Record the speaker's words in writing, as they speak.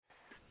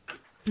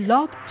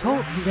Blog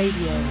Talk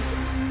Radio.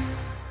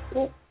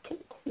 Blog Talk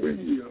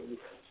Radio.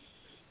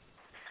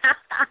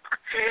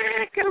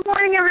 Good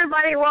morning,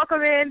 everybody.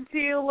 Welcome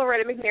into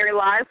Loretta McNary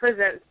Live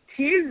presents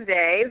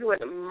Tuesdays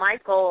with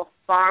Michael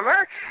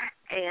Farmer.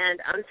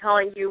 And I'm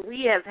telling you,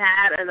 we have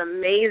had an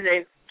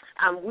amazing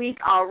week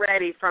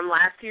already from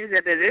last Tuesday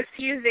to this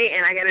Tuesday.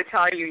 And I got to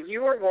tell you,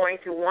 you are going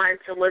to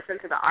want to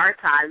listen to the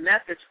archive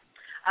message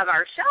of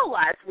our show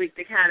last week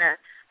to kind of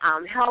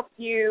help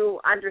you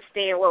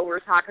understand what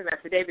we're talking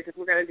about today, because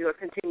we're going to do a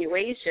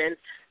continuation.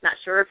 Not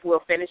sure if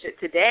we'll finish it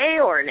today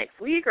or next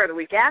week or the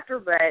week after,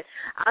 but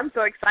I'm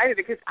so excited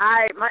because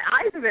my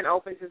eyes have been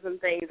open to some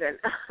things, and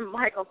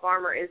Michael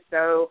Farmer is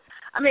so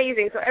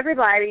amazing. So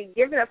everybody,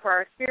 give it up for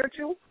our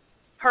spiritual,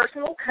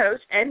 personal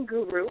coach and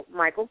guru,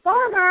 Michael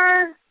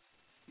Farmer.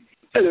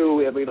 Hello,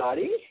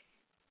 everybody.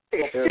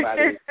 Hope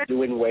everybody's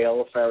doing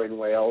well, faring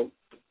well,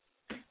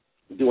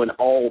 doing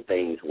all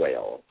things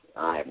well.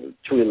 I'm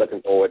truly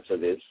looking forward to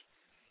this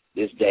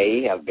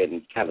day. I've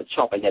been kind of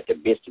chomping at the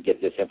bits to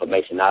get this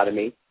information out of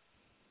me,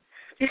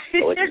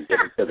 so it can get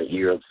into the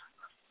ears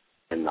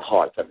and the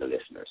hearts of the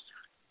listeners.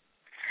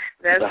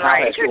 That's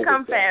right. It could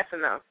come fast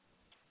enough.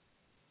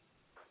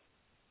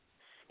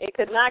 It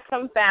could not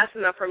come fast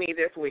enough for me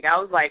this week. I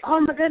was like,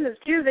 oh my goodness,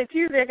 Tuesday,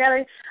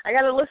 I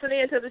gotta listen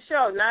in to the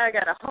show. Now I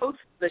gotta host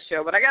the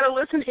show, but I gotta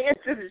listen in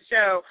to the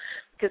show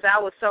because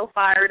I was so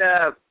fired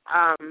up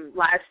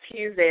last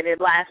Tuesday, and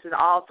it lasted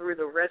all through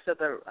the rest of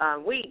the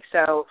week.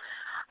 So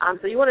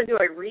you want to do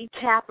a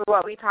recap of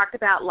what we talked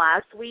about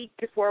last week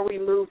before we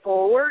move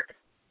forward?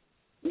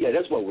 Yeah,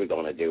 that's what we're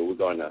going to do. We're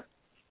going to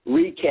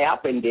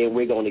recap, and then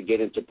we're going to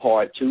get into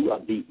part 2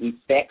 of the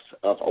effects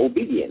of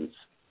obedience.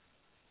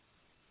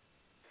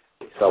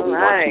 So we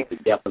want you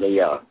to definitely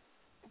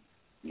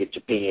get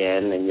your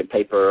pen and your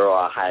paper,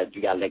 or if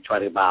you got an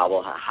electronic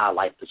Bible,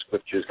 highlight the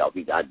scriptures,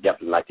 because I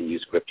definitely like to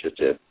use scripture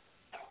to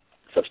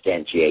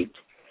substantiate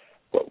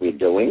what we're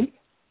doing.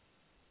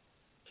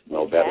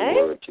 No better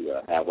word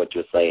to have what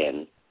you're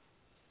saying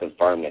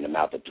confirmed in the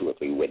mouth of 2 or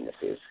 3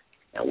 witnesses.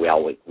 And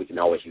we can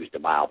always use the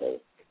Bible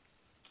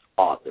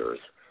authors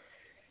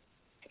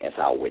as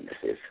our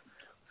witnesses.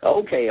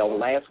 Okay, on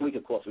last week,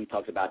 of course, we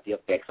talked about the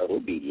effects of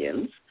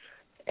obedience.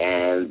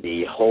 And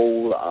the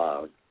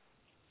whole,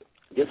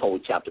 this whole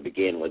chapter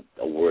began with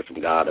a word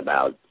from God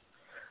about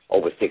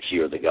over 6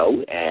 years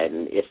ago,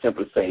 and it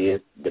simply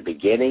says the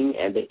beginning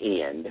and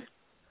the end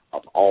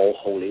of all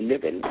holy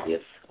living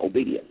is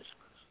obedience.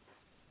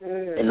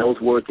 And those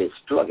words, it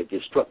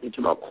struck me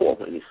to my core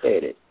when he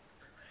said it.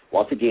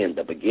 Once again,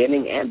 the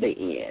beginning and the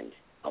end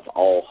of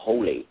all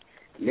holy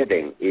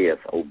living is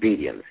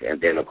obedience.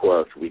 And then, of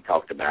course, we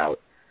talked about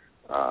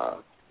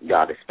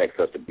God expects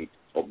us to be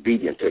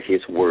obedient to his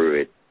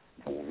word,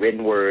 the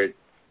written word,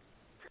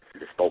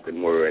 the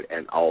spoken word,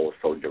 and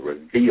also the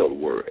revealed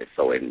word.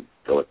 So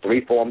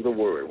 3 forms of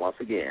word. Once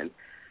again,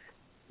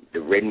 the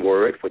written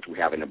word, which we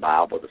have in the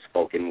Bible, the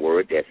spoken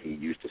word that he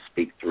used to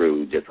speak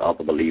through just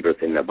other believers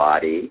in the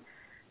body,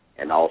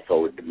 and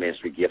also the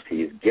ministry gifts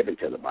he has given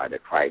to the body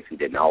of Christ, and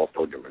then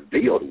also the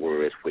revealed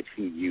words, which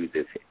he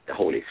uses the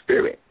Holy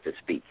Spirit to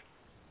speak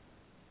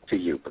to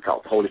you,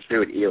 because the Holy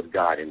Spirit is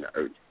God in the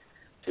earth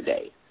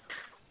today.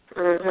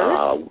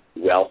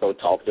 We also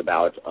talked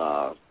about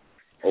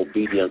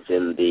obedience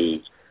in the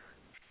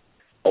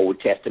Old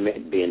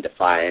Testament being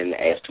defined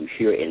as to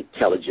hear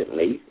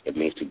intelligently. It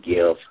means to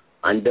give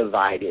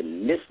undivided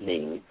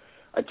listening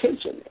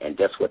attention, and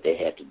that's what they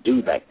had to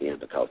do back then,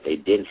 because they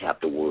didn't have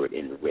the word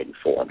in the written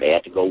form. They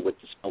had to go with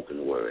the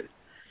spoken word,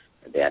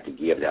 and they had to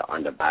give their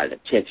undivided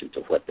attention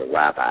to what the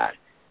rabbi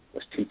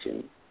was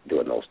teaching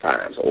during those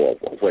times, or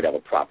whatever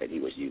prophet he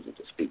was using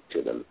to speak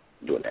to them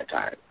during that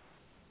time.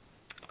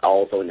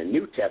 Also in the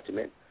New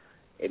Testament,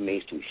 it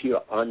means to hear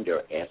under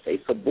as a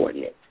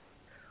subordinate.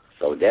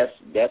 So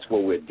that's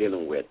what we're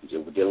dealing with.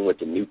 We're dealing with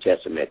the New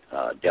Testament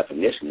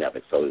definition of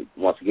it. So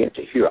once again,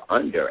 to hear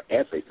under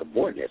as a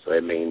subordinate. So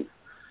it means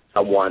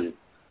someone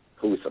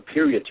who is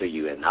superior to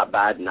you, and not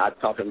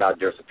talking about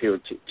they're superior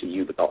to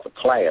you because of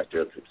class.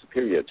 They're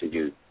superior to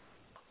you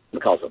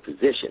because of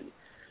position,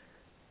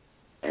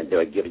 and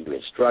they're giving you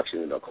instruction.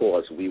 And of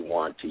course, we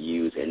want to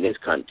use in this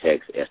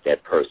context as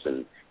that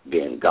person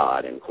being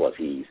God, and of course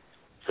he's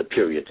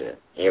superior to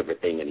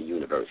everything in the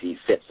universe. He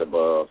sits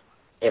above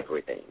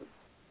everything.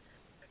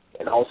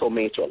 It also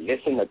means to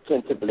listen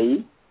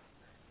attentively,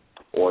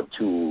 or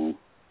to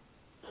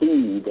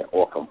heed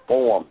or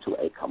conform to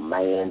a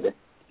command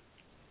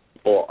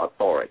or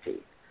authority.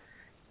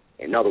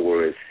 In other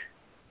words,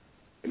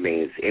 it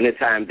means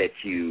anytime that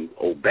you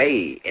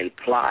obey,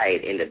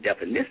 implied in the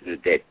definition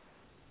that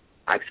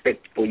I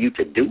expect for you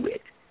to do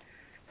it,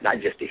 not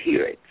just to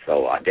hear it.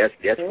 So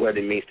that's what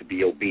it means to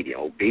be obedient.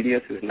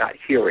 Obedience is not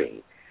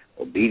hearing.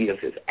 Obedience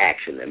is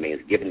action. That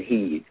means giving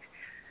heed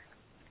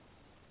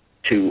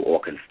to or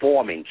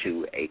conforming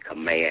to a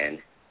command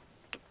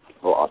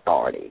or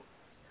authority.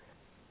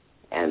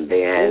 And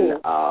then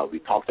we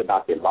talked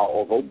about the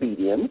law of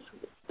obedience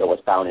that was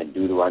found in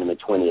Deuteronomy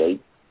 28.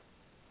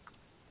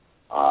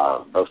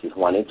 verses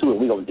 1 and 2, and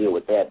we're going to deal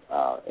with that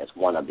as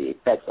one of the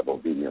effects of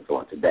obedience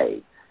on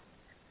today.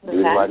 Okay.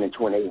 Deuteronomy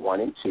 28, 1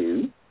 and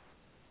 2,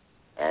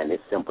 and it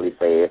simply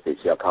says, it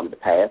shall come to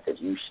pass that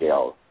you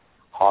shall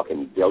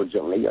hearken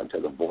diligently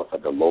unto the voice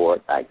of the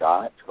Lord thy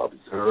God, to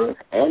observe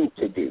and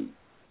to do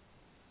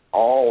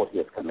all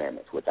his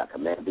commandments, which I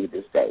command thee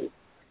this day,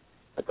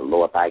 that the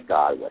Lord thy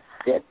God will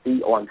set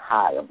thee on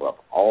high above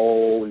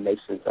all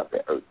nations of the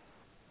earth,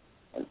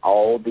 and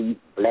all these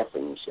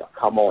blessings shall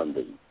come on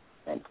thee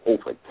and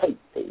overtake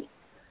thee,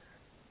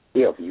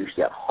 if you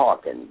shall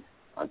hearken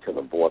unto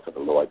the voice of the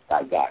Lord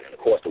thy God. And, of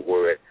course, the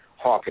word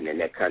hearken in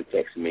that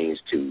context means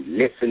to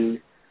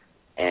listen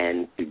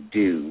and to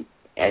do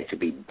and to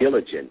be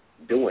diligent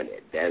doing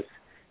it.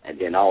 And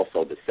then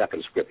also the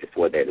second scripture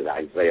for that is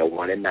Isaiah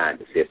 1 and 9.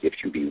 It says, if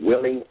you be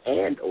willing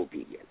and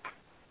obedient,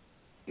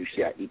 you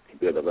shall eat the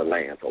good of the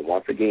land. So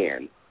once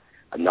again,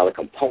 another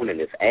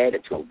component is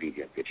added to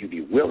obedience. If you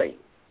be willing,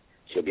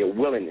 should be a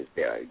willingness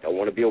there. You don't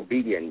want to be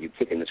obedient, you're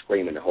kicking and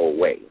screaming the whole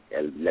way.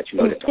 And let you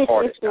know that the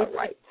heart is not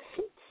right.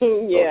 Yeah.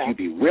 So if you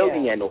be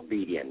willing and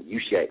obedient, you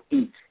shall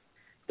eat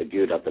the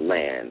good of the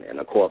land. And,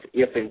 of course,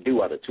 if and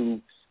do are the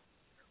two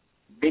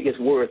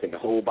biggest words in the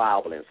whole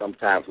Bible, and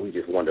sometimes we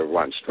just want to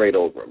run straight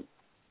over them.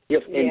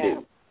 If and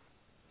do.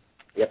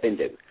 If and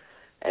do.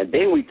 And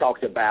then we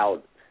talked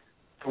about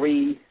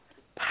three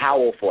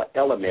powerful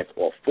elements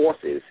or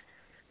forces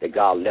that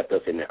God left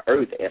us in the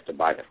earth as the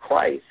body of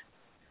Christ,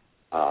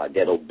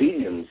 that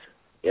obedience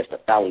is the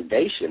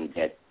foundation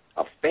that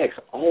affects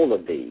all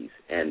of these.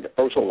 And the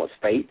first one was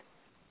faith,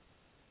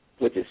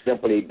 which is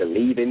simply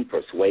believing,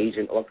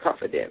 persuasion, or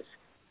confidence.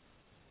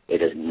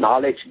 It is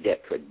knowledge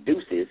that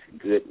produces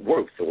good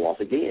works. So once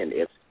again,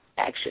 it's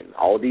action.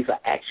 All these are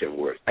action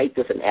words. Faith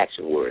is an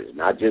action word. It's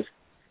not just,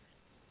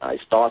 it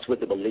starts with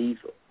the belief,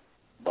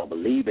 but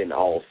believing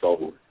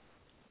also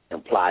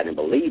implied in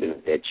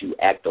believing that you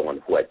act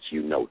on what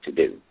you know to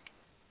do.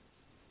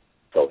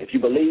 So if you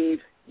believe,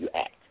 you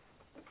act.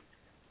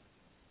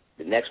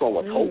 The next one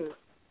was hope,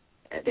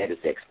 and that is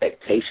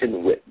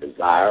expectation with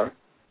desire.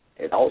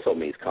 It also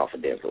means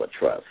confidence or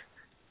trust.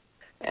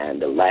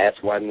 And the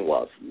last one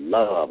was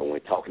love, and we're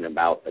talking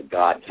about the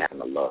God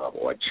kind of love,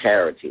 or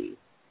charity,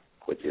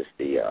 which is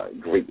the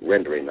Greek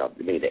rendering of,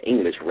 the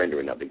English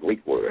rendering of the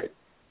Greek word.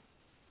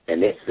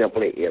 And it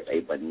simply is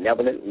a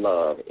benevolent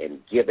love in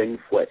giving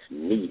what's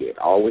needed.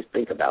 Always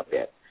think about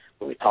that.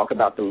 When we talk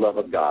about the love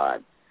of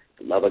God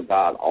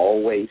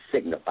always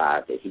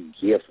signifies that he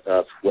gives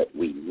us what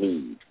we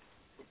need.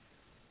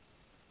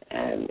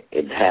 And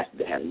it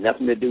has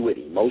nothing to do with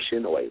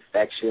emotion or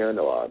affection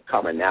or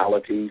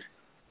commonalities.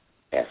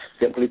 It has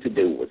simply to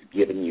do with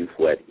giving you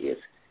what is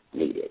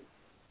needed.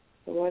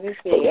 What is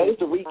so that is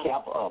the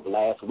recap of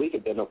last week.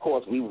 And then, of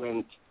course, we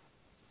went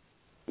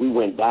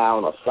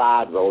down a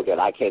side road that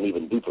I can't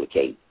even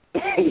duplicate.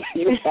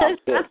 you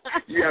have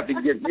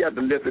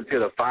to listen to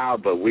the file,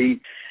 but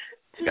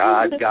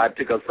God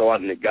took us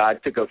on, and God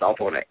took us off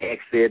on an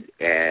exit,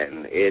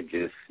 and it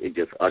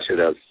just ushered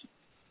us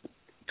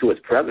to his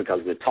presence,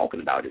 because we're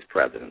talking about his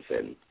presence.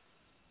 And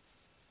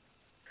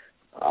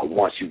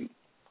once you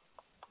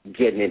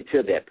getting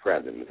into that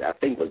presence, I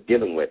think was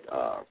dealing with,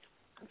 I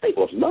think it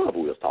was love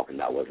we was talking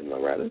about, wasn't it,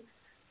 Loretta?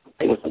 I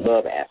think it was the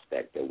love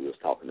aspect that we was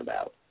talking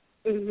about.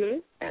 Mm-hmm.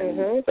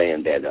 And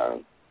saying that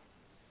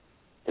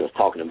it was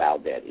talking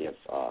about that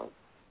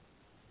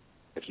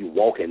if you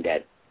walk in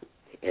that,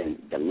 and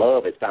the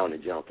love is found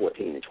in John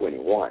 14 and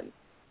 21,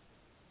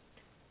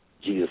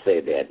 Jesus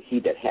said that he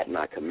that hath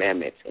my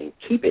commandments and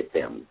keepeth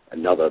them,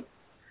 another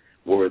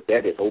word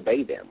that is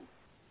obey them,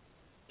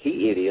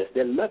 he it is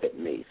that loveth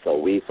me.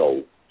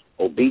 So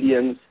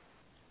obedience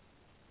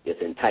is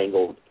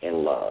entangled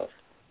in love.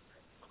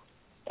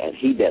 And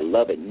he that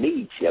loveth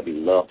me shall be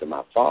loved of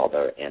my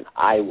Father, and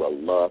I will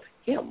love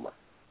him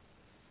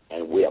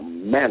and will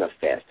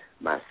manifest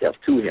myself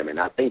to him. And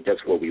I think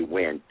that's where we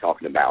went,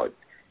 talking about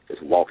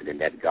just walking in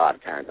that God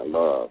kind of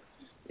love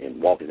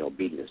and walking in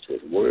obedience to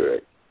his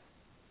word.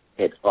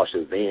 It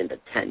ushers in the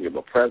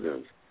tangible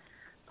presence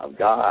of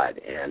God.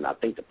 And I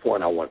think the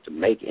point I wanted to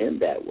make in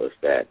that was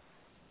that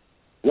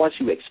once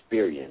you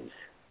experience,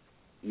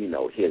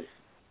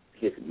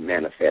 his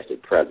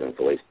manifested presence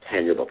or his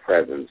tangible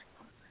presence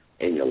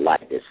in your life,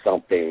 is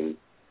something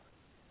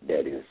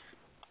that is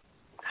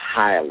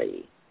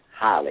highly,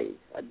 highly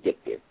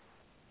addictive.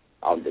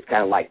 It's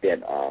kind of like that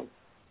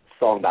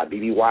song by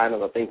B.B.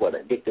 Winans, I think,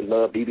 Addicted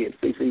Love, B.B. and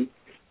C.C.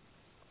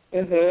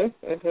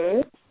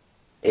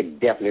 It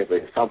definitely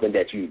is something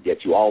that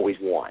you always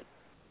want.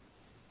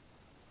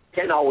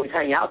 Can't always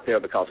hang out there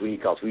because we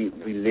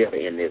live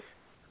in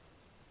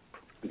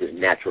this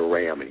natural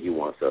realm, and he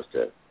wants us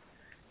to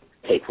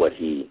take what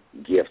he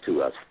gives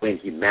to us when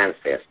he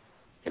manifests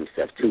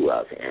himself to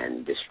us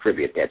and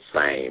distribute that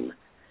same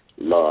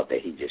love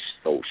that he just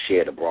so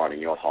shared abroad in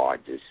your heart.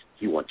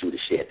 He wants you to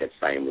share that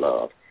same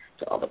love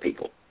to other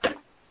people.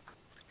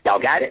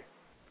 Y'all got it?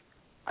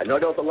 I know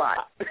there's a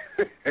lot.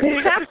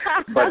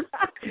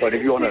 but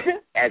if you want to,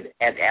 as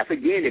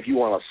again, if you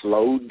want a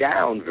slowed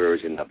down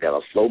version of that, a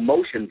slow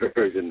motion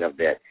version of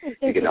that,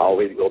 you can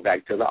always go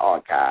back to the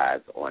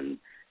archives on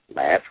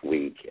last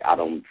week.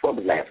 What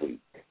was last week?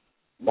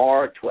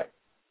 March what?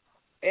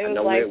 It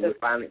was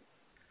like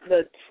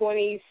the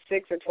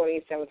 26th or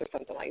 27th or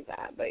something like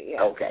that. But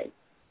yeah. Okay.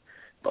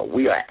 But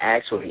we are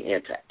actually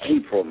into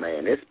April,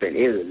 man. It's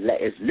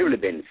literally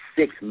been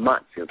 6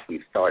 months since we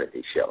started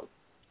this show.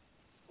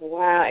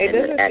 Wow,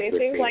 it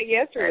seems like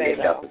yesterday,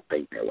 though. It doesn't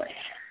think that way.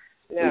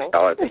 No. We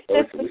started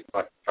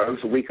the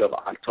first week of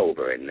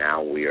October, and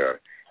now we are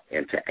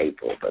into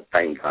April. But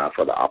thank God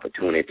for the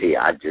opportunity.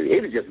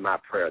 It was just my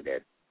prayer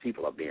that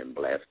people are being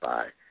blessed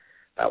by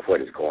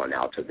what is going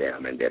out to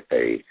them, and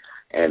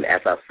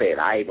as I said,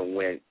 I even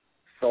went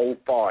so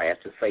far as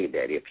to say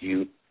that if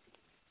you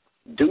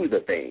do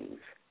the things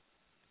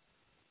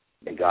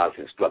that God's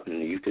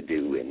instructing you to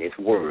do in His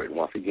Word,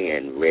 once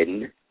again,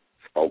 written,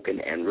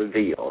 spoken, and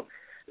revealed,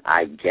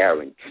 I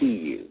guarantee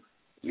you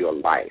your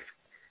life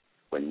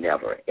will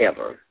never,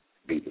 ever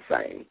be the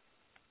same.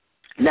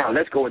 Now,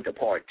 let's go into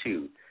part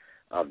 2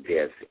 of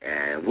this,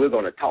 and we're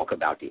going to talk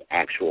about the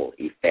actual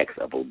effects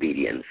of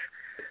obedience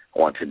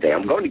on today.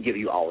 I'm going to give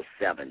you all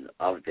 7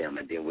 of them,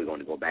 and then we're going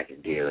to go back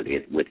and deal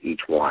with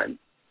each one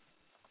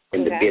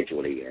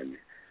individually and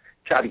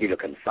try to give you a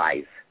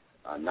concise,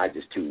 not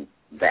just too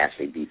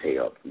vastly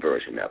detailed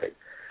version of it.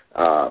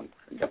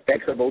 The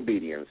effects of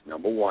obedience,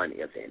 number 1,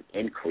 is an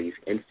increase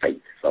in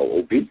faith. So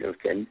obedience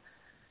can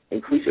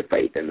increase your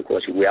faith. And, of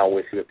course, we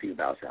always hear people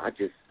about, say, I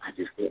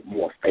just want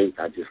more faith.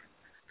 I just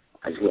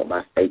want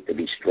my faith to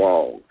be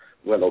strong.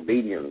 Well,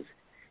 obedience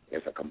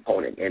is a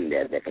component in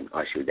there that can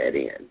usher that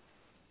in.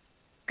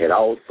 It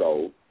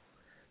also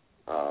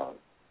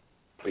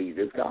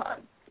pleases God.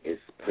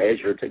 It's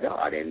pleasure to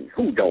God. And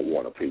who don't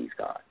want to please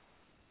God?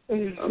 I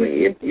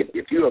mean,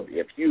 if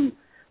you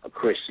a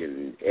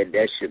Christian,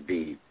 that should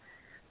be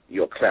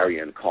your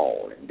clarion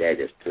call, and that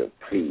is to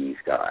please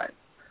God.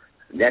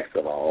 Next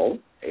of all,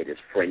 it is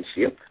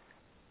friendship.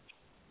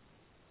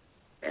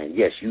 And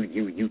yes,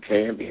 you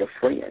can be a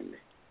friend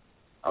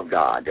of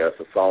God. There's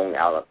a song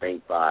out, I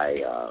think, by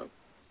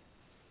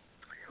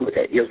who was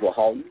that? Israel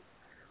Houghton.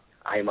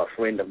 I am a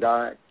friend of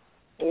God.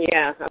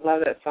 Yeah, I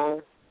love that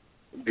song.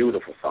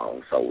 Beautiful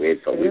song. So we're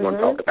going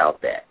to talk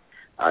about that.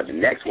 The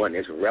next one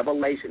is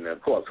revelation.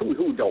 Of course,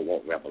 who don't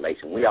want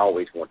revelation? We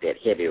always want that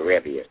heavy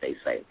revy, as they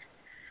say.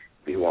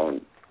 We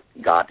want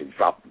God to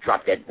drop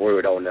that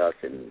word on us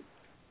and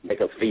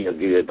make us feel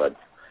good. But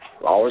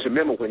always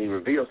remember, when He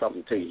reveals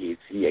something to you,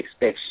 He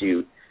expects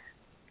you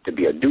to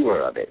be a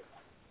doer of it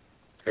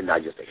and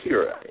not just a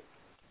hearer of it.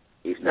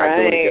 He's not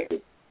doing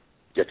it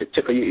just to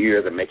tickle your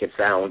ears and make it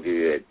sound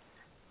good,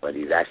 but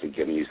He's actually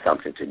giving you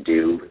something to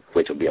do,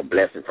 which will be a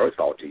blessing, first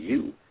of all, to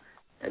you,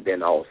 and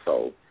then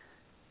also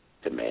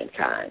to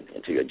mankind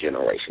and to your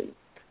generation.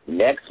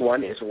 Next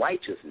one is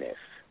righteousness.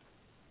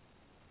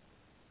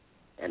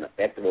 And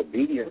effective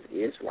obedience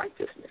is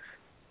righteousness.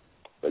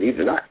 Believe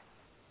it or not.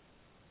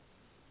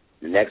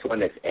 The next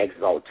one is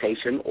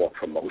exaltation or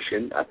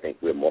promotion. I think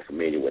we're more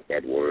familiar with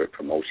that word,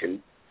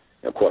 promotion.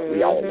 And of course,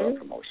 we all love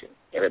promotion.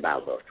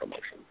 Everybody loves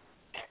promotion.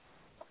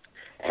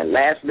 And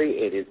lastly,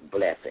 it is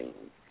blessing.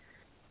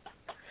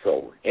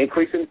 So,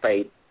 increase in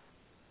faith,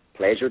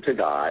 pleasure to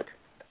God,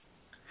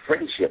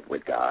 friendship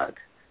with God,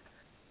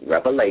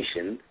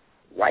 revelation,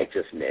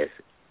 righteousness,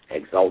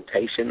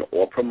 exaltation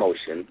or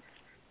promotion,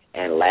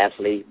 and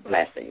lastly,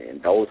 blessing.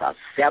 And those are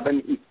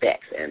 7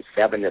 effects, and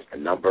 7 is the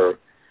number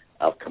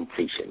of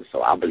completion.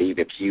 So I believe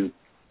if you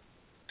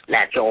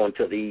latch on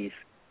to these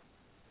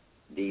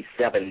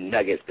 7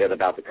 nuggets that are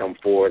about to come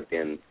forth,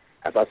 then,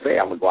 as I say,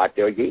 I'm going to go out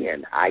there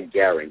again. I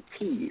guarantee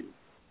you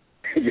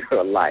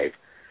your life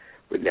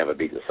would never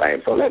be the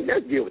same. So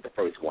let's deal with the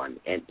first one,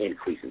 an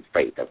increase in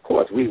faith. Of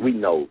course, we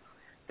know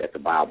that the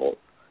Bible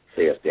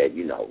says that,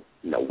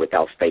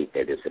 without faith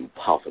that it's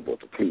impossible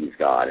to please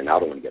God, and I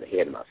don't want to get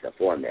ahead of myself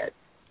on that.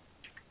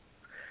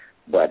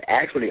 But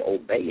actually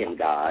obeying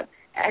God,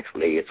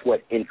 it's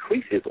what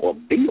increases or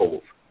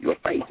builds your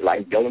faith,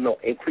 like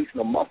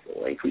increasing a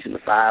muscle, increasing the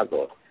size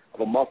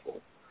of a muscle.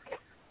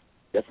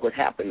 That's what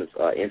happens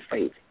in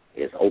faith,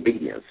 is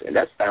obedience, and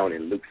that's found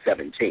in Luke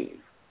 17.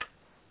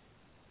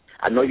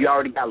 I know you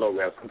already got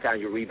Loretta.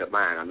 Sometimes you read the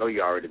mind. I know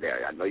you're already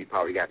there. I know you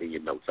probably got it in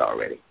your notes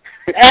already.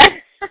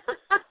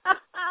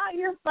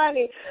 You're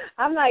funny.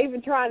 I'm not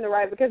even trying to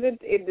write because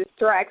it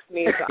distracts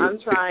me, so I'm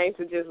trying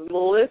to just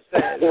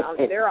listen.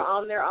 They're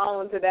on their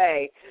own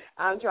today.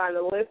 I'm trying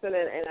to listen,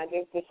 and I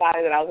just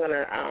decided that I was going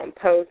to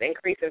post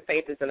increase in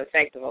faith as an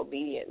effect of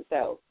obedience.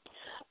 So,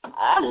 but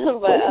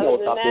other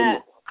than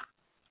that.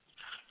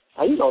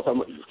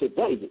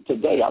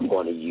 Today I'm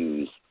going to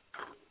use,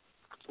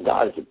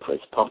 God has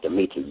prompted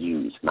me to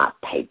use my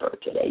paper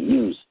today.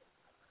 Use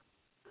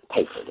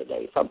paper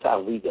today.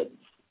 Sometimes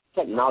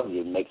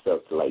technology makes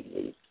us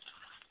lazy.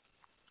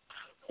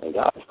 And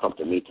God has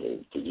prompted me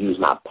to use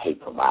my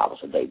paper Bibles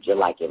today, just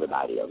like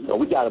everybody else.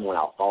 We got them on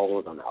our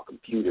phones, on our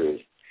computers,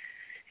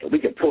 and we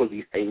can pull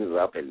these things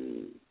up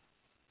and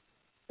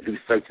do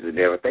searches and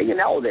everything,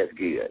 and all that's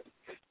good.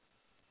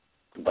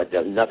 But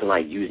there's nothing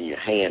like using your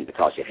hand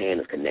because your hand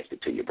is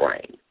connected to your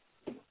brain.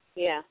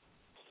 Yeah.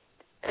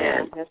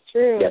 And that's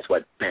true. That's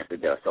what fancy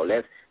does. So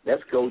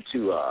let's go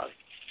to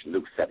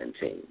Luke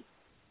 17.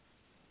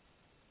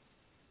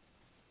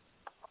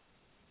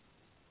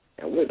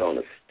 And we're going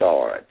to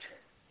start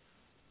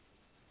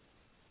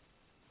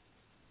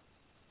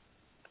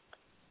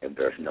in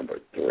verse number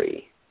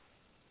 3.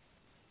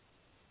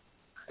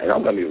 And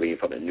I'm going to be reading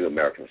from the New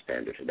American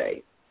Standard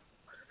today.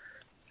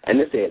 And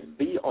it says,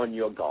 be on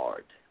your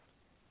guard.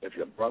 If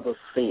your brother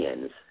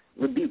sins,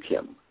 rebuke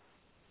him.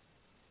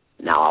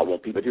 Now, I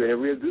want people to hear it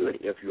real good.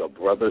 If your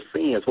brother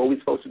sins, what are we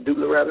supposed to do,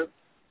 Loretta?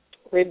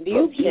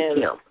 Rebuke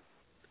him.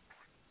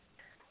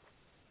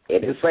 It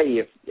didn't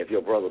say if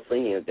your brother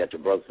sins that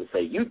your brother should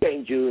say, you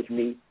can't judge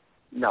me.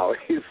 No,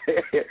 he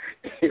said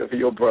if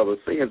your brother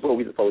sins, what are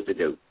we supposed to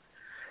do?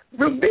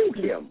 Rebuke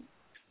him.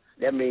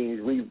 That means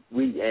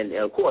we and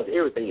of course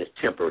everything is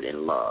tempered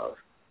in love.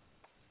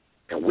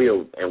 And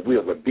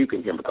we're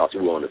rebuking him because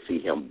we want to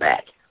see him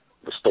back,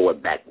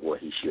 restored back where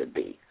he should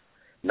be,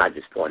 not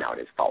just point out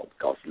his faults.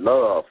 Because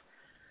love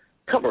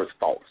covers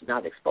faults,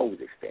 not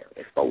exposes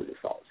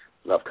faults.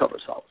 Love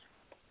covers faults.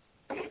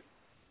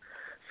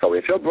 So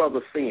if your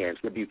brother sins,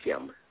 rebuke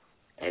him.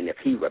 And if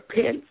he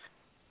repents,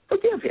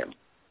 forgive him.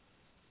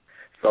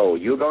 So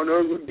you're going to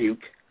rebuke,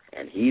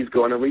 and he's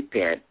going to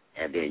repent,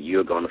 and then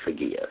you're going to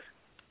forgive.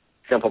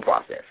 Simple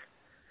process.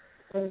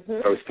 Mm-hmm.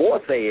 Verse 4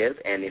 says,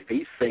 and if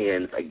he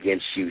sins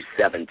against you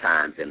 7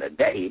 times in a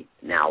day,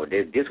 now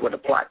this is where the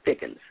plot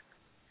thickens,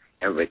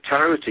 and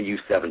returns to you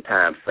 7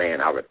 times saying,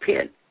 I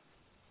repent,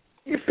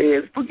 it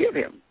says, forgive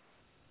him.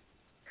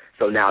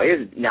 So now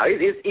it's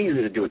easy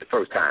to do it the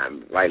first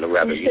time, right,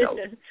 Loretta? You know.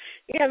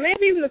 Yeah,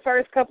 maybe even the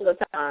first couple of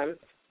times.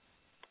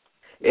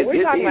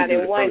 We're talking about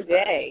in one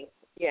day.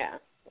 Yeah.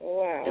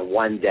 Wow. In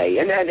one day.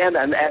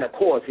 And of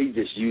course, he's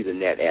just using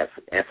that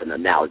as an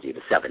analogy, the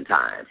 7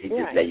 times. He's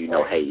just letting you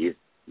know, hey,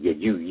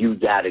 you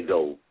got to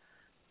go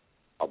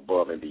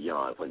above and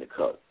beyond when it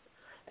comes.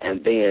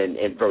 And then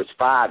in verse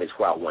 5 is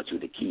where I want you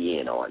to key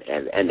in on.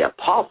 And the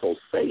apostles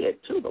said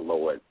to the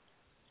Lord,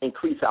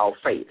 increase our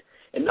faith.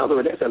 In other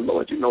words, they said,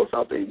 Lord, you know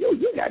something?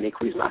 You got to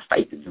increase my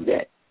faith to do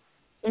that.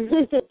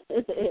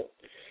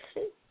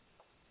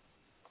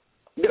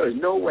 There is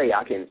no way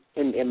I can,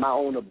 in my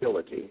own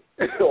ability,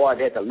 or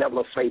at the level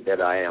of faith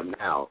that I am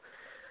now,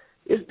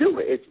 is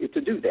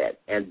to do that.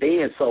 And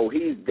then, so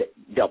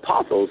the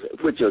apostles,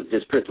 which is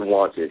this Prince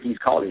wants, he's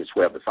calling his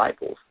 12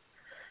 disciples.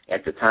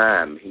 At the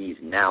time, he's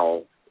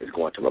now is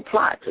going to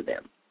reply to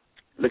them.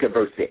 Look at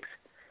verse 6.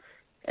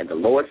 And the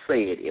Lord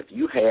said, if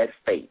you had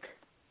faith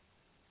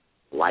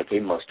like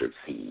a mustard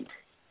seed,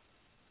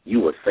 you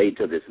would say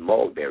to this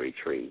mulberry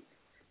tree,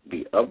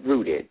 be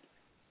uprooted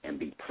and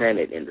be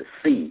planted in the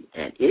sea,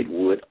 and it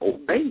would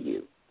obey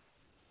you.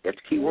 That's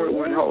the key word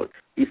we're hold.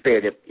 He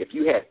said if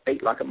you had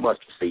faith like a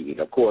mustard seed,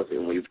 of course,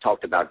 and we've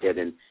talked about that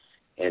in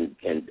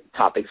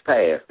topics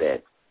past,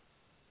 that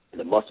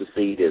the mustard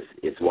seed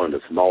is one of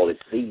the smallest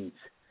seeds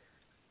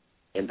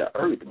in the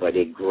earth, but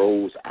it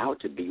grows out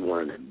to be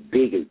one of the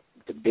biggest,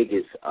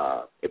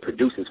 it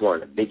produces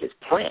one of the biggest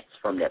plants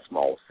from that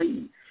small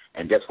seed,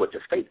 and that's what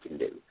your faith can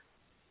do.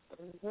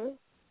 Mm-hmm.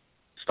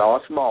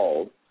 Start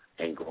small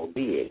and grow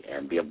big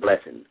and be a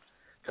blessing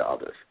to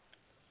others.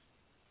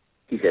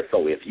 He said,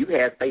 so if you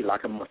had faith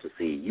like a mustard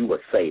seed, you would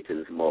say to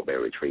this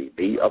mulberry tree,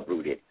 be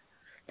uprooted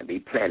and be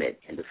planted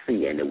in the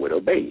sea, and it would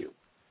obey you.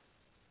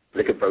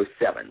 Look at verse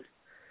 7.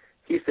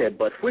 He said,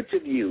 but which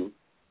of you,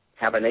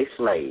 having a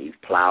slave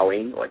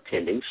plowing or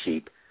tending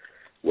sheep,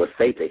 will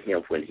say to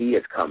him when he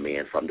has come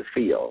in from the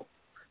field,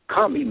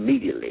 come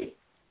immediately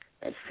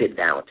and sit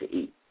down to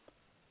eat?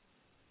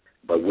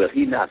 But will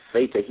he not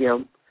say to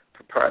him,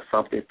 prepare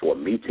something for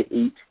me to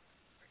eat,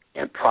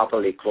 and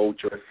properly clothe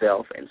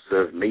yourself and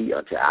serve me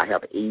until I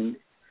have eaten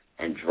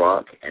and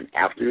drunk, and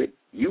after it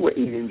you will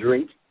eat and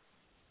drink?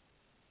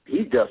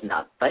 He does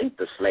not thank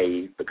the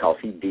slave because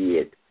he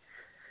did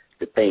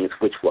the things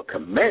which were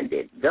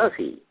commanded, does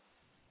he?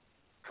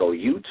 So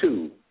you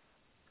too,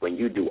 when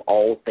you do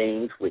all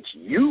things which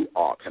you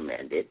are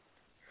commanded,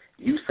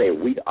 you say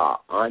we are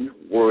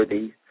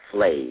unworthy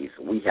slaves.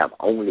 We have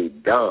only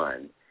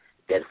done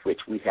that which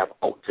we have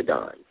ought to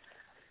done.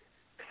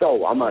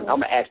 So I'm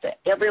gonna ask that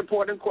every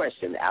important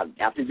question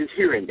after just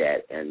hearing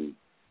that, and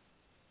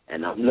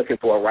I'm looking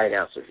for a right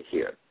answer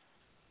here.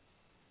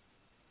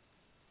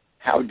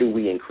 How do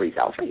we increase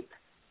our faith?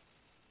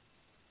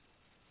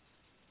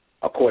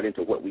 According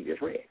to what we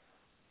just read.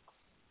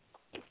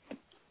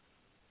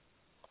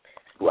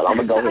 Well, I'm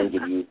going to go ahead and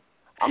give you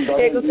the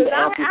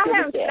answer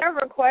I have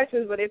several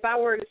questions, but if I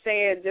were to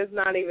say it, just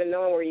not even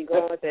knowing where you're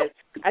going with it,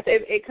 I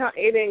think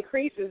it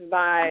increases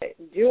by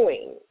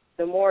doing.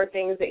 The more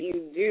things that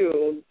you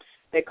do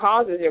that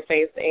causes your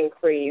faith to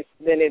increase,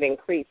 then it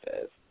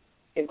increases.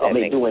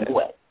 Doing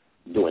what?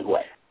 Doing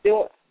what?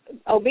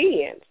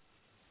 Obedience.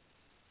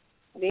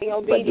 Being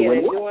obedient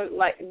and doing,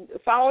 like,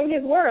 following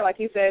his word, like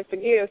you said,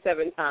 forgive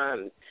 7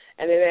 times,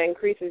 and then that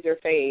increases your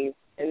faith,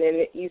 And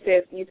then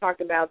you talked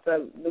about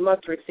the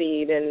mustard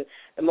seed and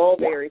the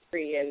mulberry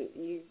tree, and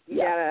you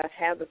gotta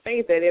have the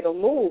faith that it'll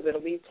move. It'll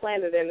be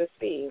planted in the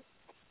seed.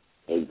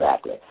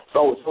 Exactly.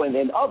 So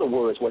in other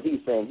words, what he's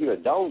saying here,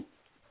 don't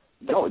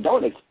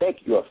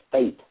expect your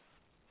faith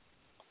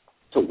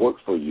to work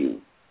for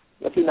you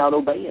if you're not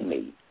obeying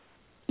me.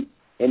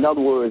 In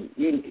other words,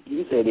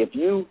 he said if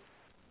you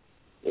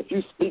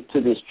speak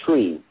to this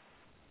tree,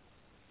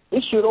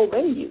 it should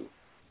obey you.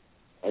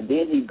 And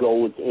then he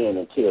goes in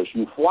and tells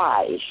you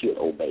why it should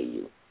obey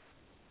you.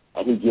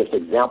 And he gives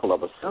an example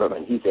of a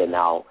servant. He said,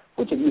 now,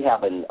 which of you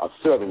have a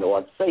servant,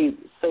 or say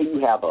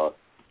you have a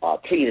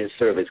cleaning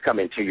service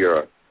coming to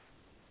your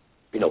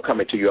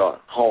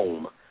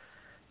home,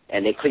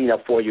 and they clean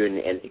up for you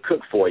and they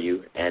cook for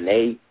you, and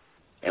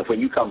when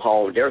you come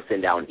home, they're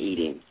sitting down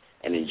eating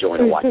and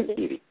enjoying and watching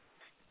TV.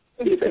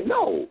 He said,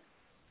 no.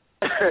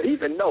 He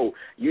said, no,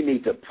 you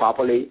need to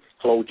properly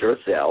clothe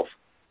yourself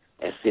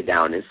and sit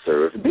down and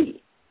serve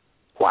me.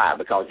 Why?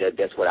 Because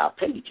that's what I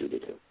paid you to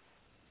do.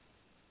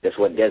 That's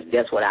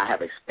what I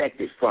have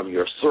expected from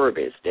your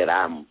service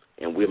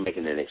and we're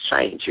making an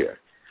exchange here.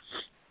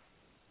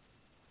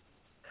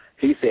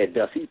 He said,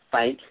 does he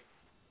thank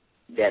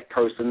that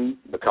person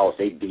because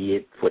they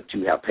did what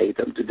you have paid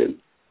them to do?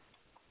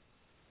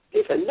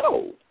 He said,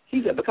 no.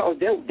 He said, because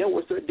that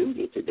was their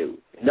duty to do.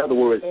 In other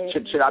words,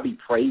 should I be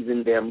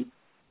praising them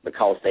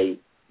because they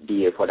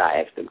did what I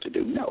asked them to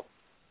do? No.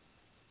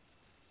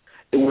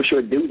 It was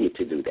your duty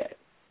to do that.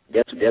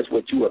 That's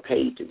what you were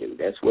paid to do.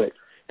 That's what.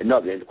 And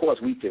of course,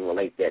 we can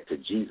relate that to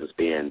Jesus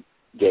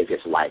gave his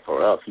life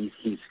for us.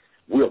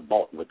 We're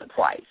bought with the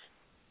price.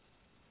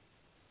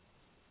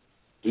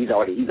 He's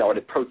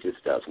already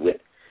purchased us with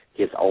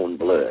his own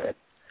blood.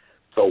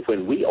 So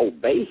when we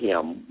obey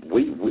him,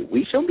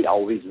 we shouldn't be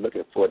always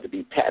looking for it to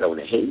be pat on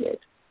the head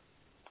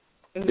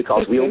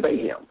because we obey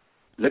him.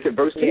 Look at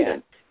verse 10. Yeah.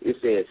 It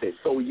says,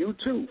 so you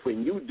too,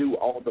 when you do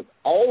all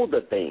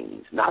the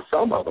things, not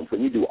some of them,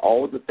 when you do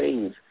all the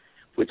things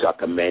which are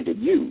commanded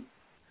you,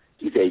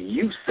 he said,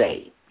 you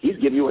say, he's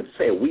giving you what to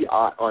say, we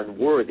are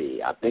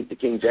unworthy. I think the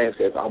King James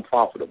says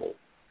unprofitable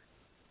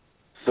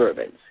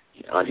servants.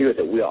 On here it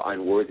says we are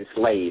unworthy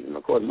slaves. And,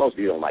 of course, most of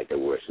you don't like the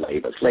word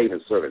slave, but slave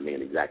and servant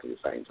mean exactly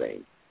the same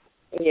thing.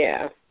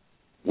 Yeah.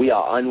 We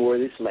are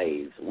unworthy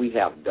slaves. We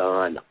have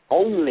done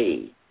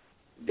only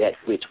that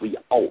which we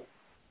ought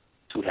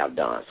to have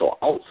done. So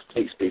ought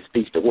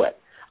speaks to what?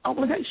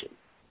 Obligation.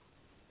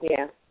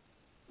 Yeah.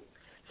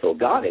 So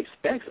God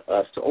expects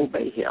us to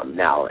obey him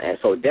now. And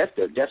so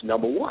that's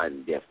number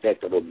one. The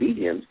effect of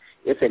obedience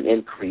is an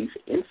increase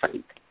in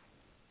faith.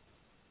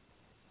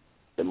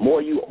 The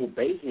more you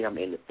obey him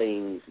in the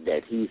things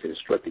that he's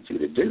instructed you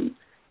to do,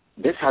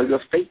 that's how your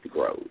faith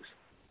grows.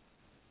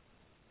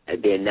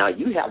 And then now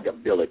you have the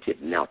ability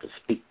now to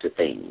speak to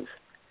things,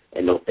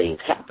 and those things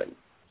happen.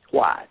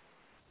 Why?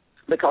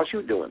 Because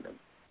you're doing them.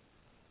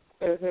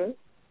 Mhm.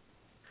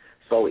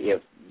 So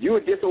if you're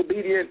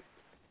disobedient,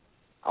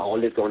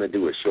 all it's going to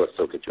do is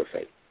short-circuit your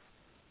faith.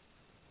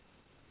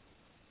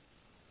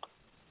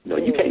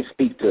 You can't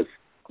speak to,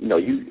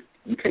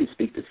 you can't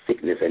speak to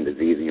sickness and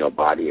disease in your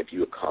body if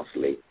you're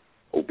constantly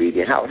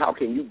obedient. How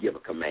can you give a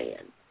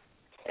command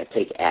and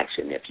take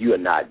action if you are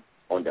not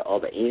on the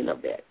other end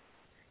of that?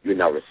 You're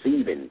not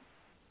receiving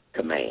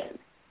command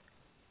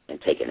and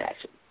taking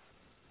action.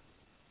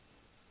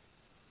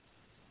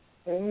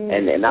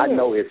 And I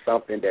know it's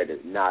something that is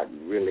not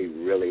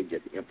really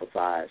just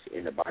emphasized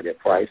in the body of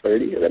Christ, but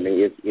it is. I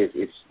mean,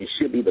 it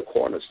should be the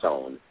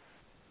cornerstone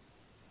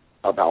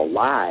of our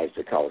lives,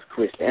 because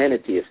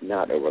Christianity is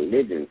not a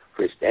religion.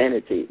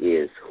 Christianity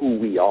is who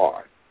we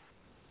are.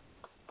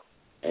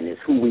 And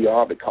it's who we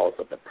are because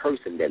of the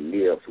person that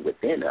lives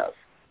within us.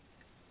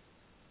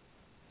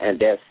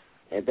 And that's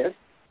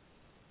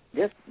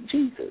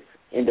Jesus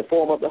in the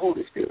form of the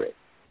Holy Spirit.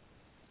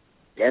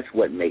 That's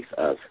what makes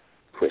us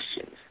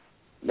Christians.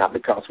 Not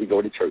because we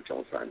go to church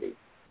on Sunday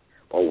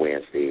or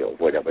Wednesday or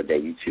whatever day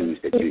you choose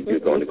that you're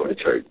going to go to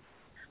church.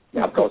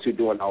 Not because you're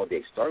doing all the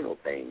external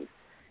things.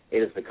 It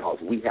is because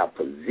we have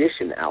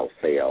positioned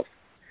ourselves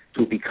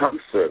to become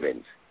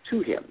servants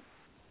to him.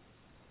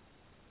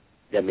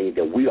 That means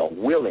that we are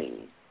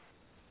willing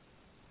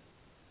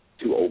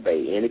to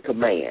obey any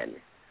command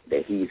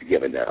that he's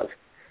given us.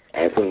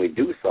 And when we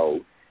do so,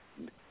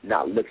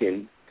 not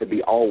looking to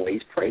be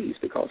always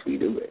praised because we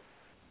do it.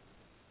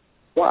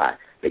 Why?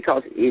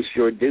 Because it's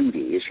your duty,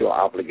 it's your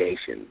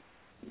obligation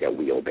that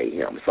we obey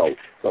him. So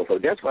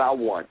that's what I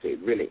want to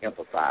really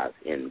emphasize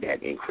in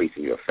that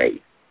increasing your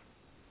faith.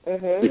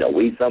 Mm-hmm.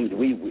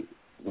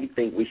 We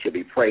think we should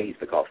be praised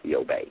because we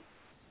obey.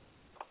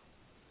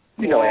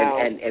 Wow.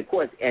 And of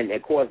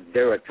course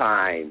there are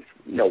times,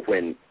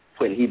 when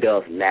he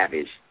does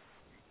lavish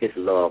his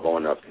love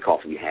on us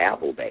because we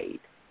have obeyed.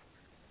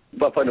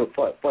 But for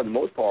the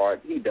most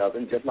part, he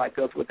doesn't, just like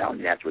us with our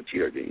natural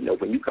children.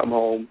 When you come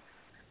home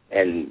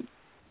and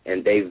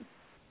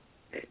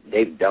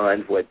they've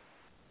done what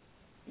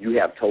you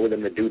have told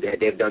them to do, that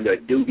they've done their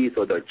duties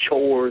or their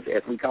chores,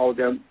 as we call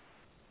them,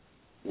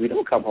 we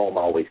don't come home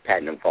always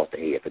patting them across the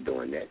head for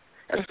doing that.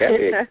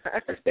 especially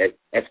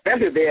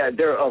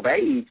they're of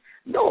age.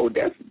 No,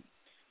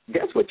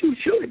 that's what you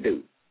should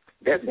do.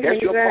 That's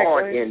your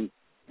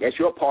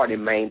part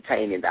in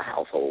maintaining the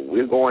household.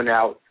 We're going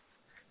out,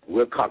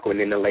 we're conquering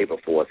in the labor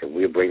force, and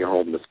we're bringing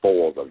home the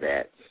spoils of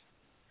that.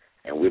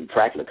 And we're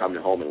practically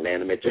coming home and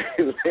landing at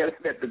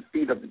the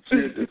feet of the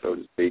children, so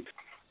to speak.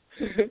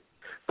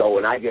 So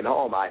when I get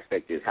home, I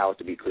expect this house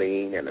to be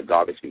clean and the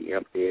garbage to be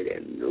emptied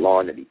and the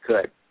lawn to be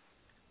cut.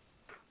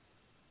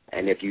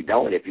 And if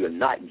you're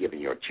not giving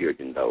your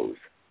children those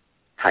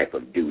type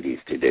of duties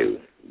to do,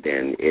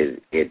 then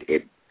it's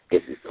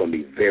going to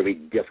be very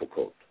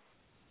difficult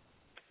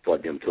for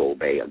them to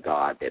obey a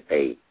God that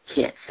they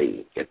can't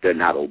see if they're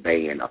not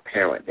obeying a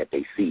parent that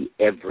they see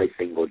every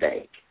single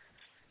day.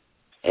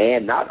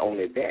 And not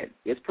only that,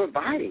 it's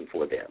providing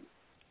for them.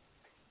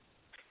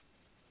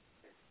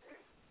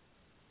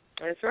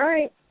 That's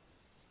right.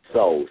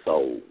 So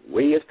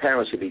we as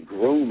parents should be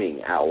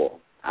grooming our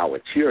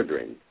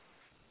children,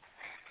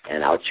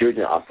 and our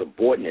children are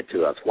subordinate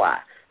to us. Why?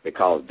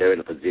 Because they're in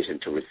a position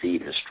to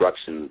receive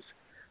instructions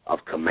of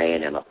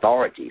command and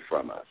authority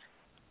from us.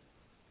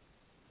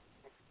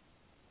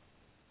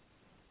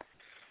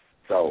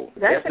 So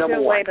that's a number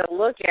good one. way to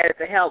look at it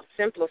to help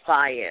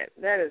simplify it.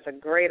 That is a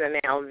great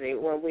analogy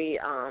when we're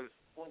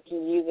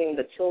using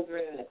the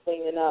children and the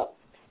cleaning up.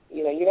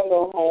 You don't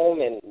go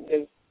home and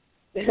just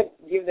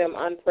give them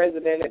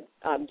unprecedented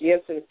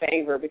gifts and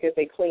favor because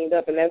they cleaned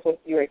up, and that's what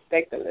you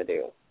expect them to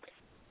do.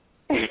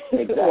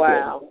 Exactly.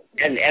 Wow.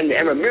 And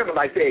remember,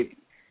 like I said,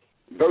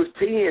 verse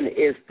 10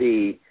 is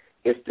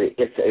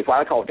if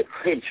I call it the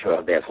clincher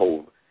of that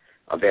whole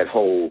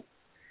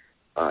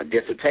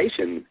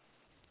dissertation,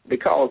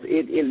 because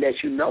it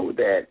lets you know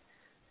that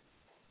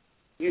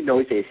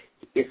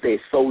it says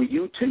so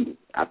you too.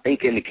 I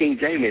think in the King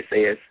James it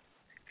says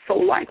so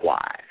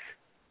likewise.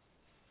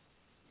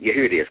 Yeah,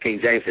 here it is. King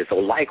James says, so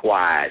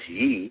likewise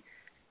ye,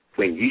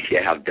 when ye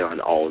shall have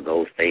done all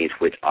those things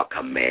which are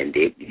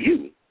commanded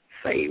you,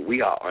 say,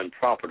 we are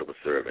unprofitable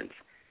servants.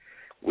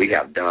 We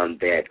have done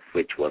that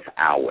which was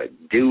our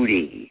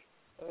duty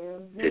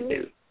to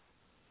do.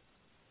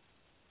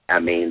 I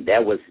mean,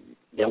 that was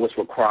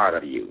required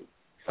of you.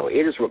 So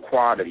it is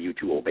required of you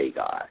to obey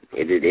God.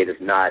 It is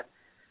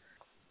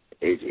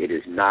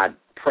not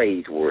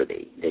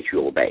praiseworthy that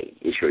you obey.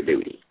 It's your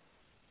duty.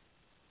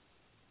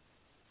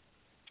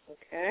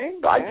 Okay.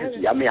 So I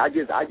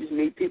just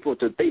need people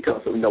to think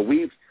of.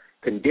 We've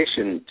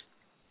conditioned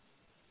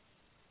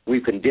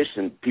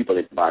people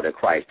in the body of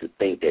Christ to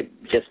think that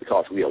just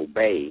because we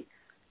obey,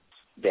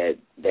 that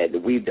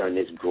we've done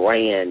this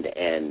grand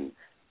and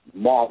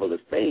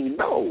marvelous thing.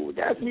 No,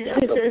 that's a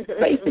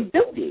basic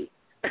duty.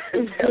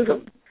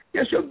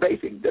 That's your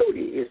basic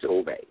duty is to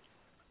obey.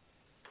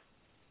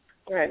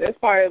 Right, that's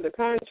part of the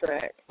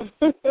contract.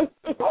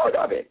 Part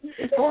of it.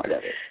 It's part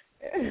of it.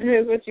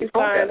 It's what you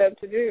signed up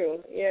to do.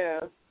 Yeah.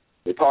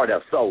 It's part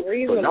of it. So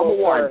number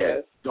one,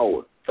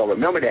 so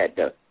remember that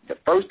the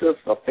first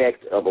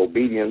effect of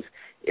obedience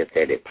is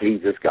that it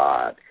pleases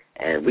God,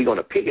 and we're going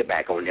to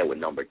piggyback on that with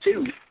number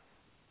two,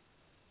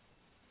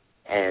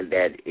 and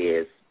that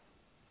is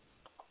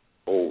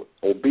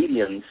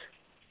obedience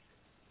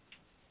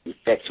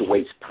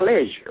effectuates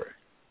pleasure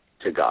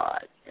to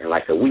God. And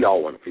like I said, we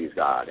all want to please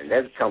God, and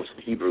that comes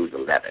from Hebrews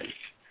 11.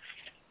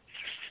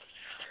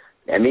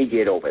 Let me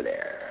get over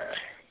there.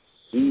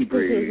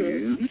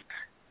 Hebrews,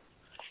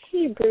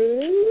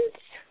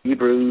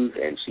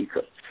 and she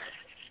cooks.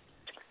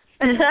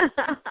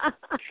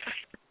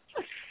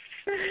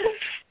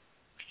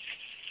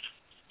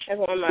 That's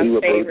one of my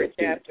favorite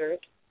chapters.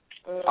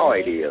 Oh,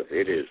 it is.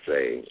 It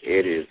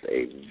is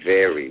a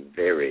very,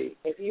 very.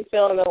 If you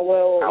feeling a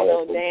little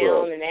down book.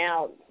 and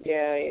out,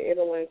 yeah,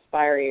 it'll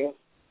inspire you.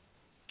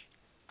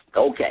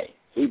 Okay,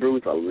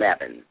 Hebrews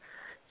 11.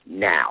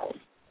 Now,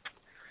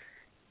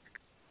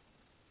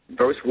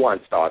 verse 1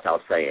 starts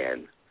out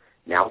saying,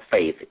 now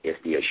faith is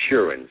the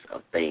assurance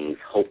of things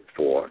hoped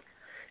for,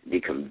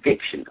 the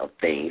conviction of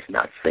things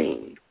not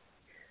seen.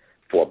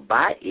 For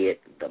by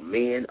it the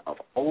men of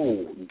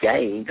old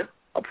gained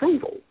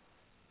approval.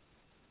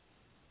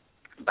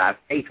 By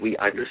faith we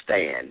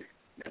understand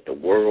that the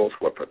worlds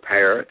were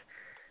prepared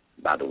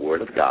by the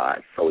word of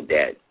God, so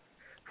that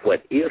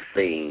what is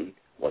seen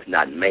was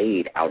not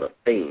made out of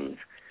things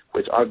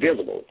which are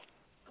visible.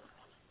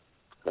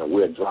 And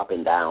we're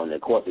dropping down, and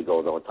of course it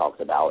goes on and talks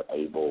about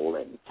Abel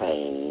and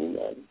Cain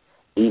and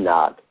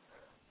Enoch,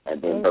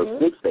 and then verse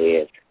 6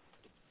 says,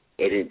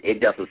 it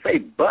doesn't say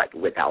but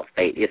without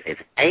faith, it says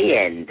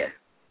and,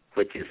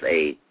 which is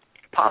a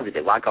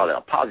positive, I call it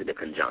a positive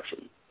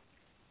conjunction,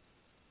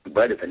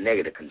 but it's a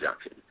negative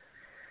conjunction.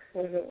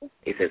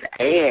 It says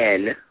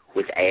and,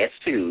 which adds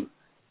to,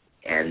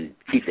 and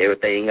keeps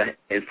everything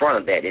in front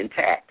of that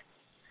intact.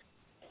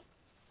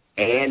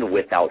 And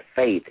without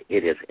faith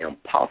it is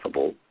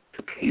impossible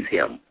to please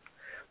him.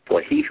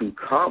 For he who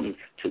comes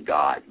to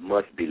God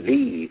must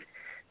believe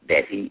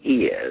that he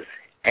is,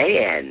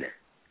 and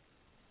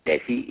that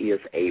he is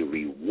a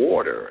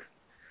rewarder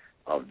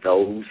of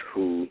those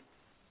who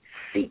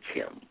seek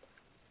him.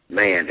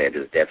 Man,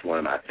 that's one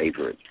of my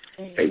favorite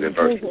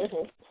verses.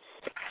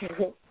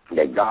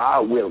 That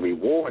God will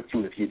reward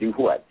you if you do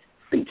what?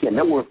 Seek Him.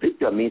 That word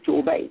seek means to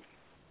obey.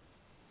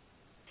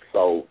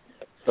 So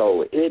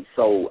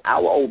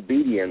our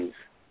obedience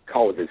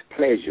causes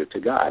pleasure to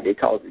God. It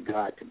causes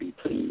God to be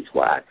pleased.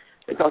 Why?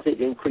 Because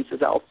it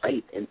increases our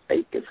faith, and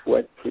faith is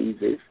what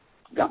pleases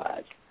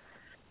God.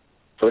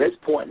 So that's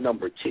point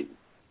number 2.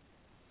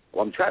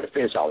 Well, I'm trying to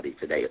finish all these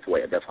today as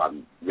well. That's why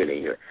I'm really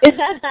here.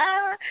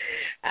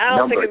 I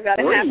don't think it's going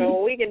to happen.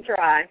 Well, we can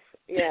try.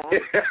 Yeah.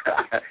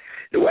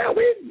 Well,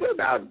 we're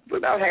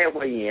about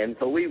halfway in,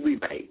 so we'll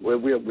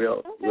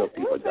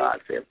see what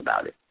God says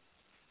about it.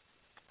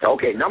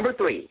 Okay, number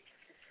 3.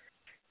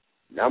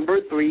 Number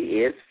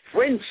 3 is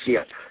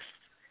friendship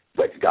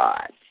with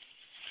God.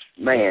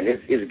 Man,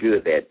 it's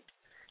good that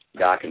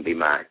God can be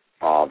my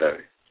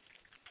Father,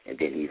 and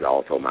then He's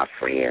also my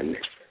friend.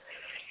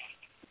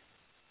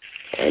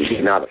 And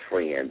He's not a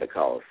friend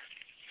because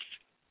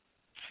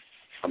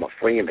I'm a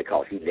friend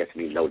because He lets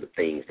me know the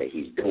things that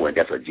He's doing.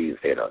 That's what Jesus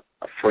said a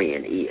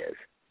friend is.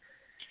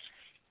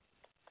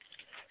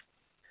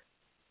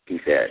 He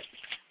said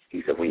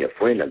when you're a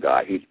friend of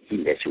God, He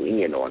lets you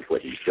in on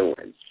what He's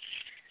doing.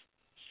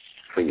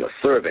 When you're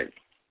a servant,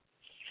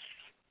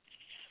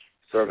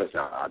 servants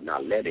are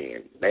not let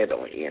in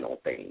on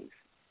things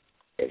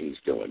that He's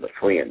doing. The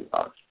friends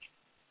are.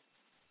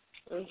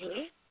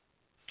 Mhm.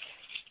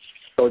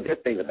 So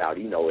just think about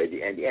it,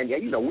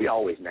 and we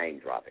always name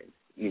dropping.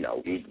 We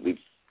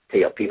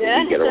tell people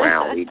we get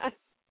around,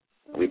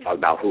 we talk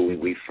about who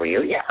we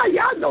friends. Yeah,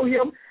 I know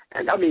him,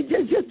 and I mean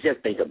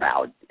just think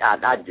about. I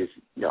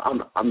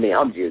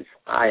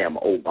am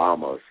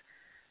Obama's,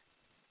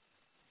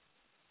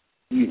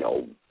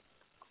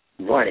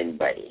 running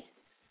buddy.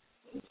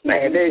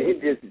 Man,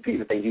 it just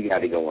people think you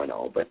got it going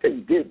on, but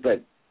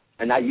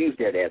and I use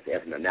that as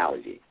an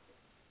analogy.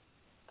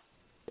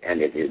 And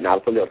it is not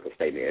a political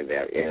statement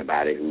about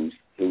anybody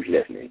who's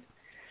listening.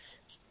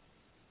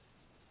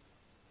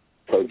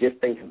 So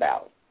just think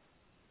about,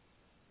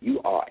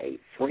 you are a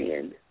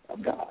friend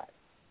of God,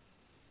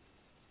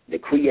 the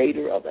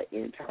creator of the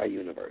entire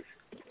universe,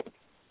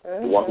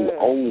 the one who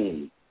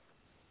owns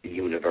the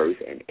universe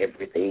and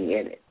everything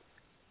in it.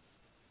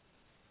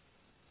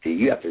 See,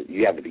 you have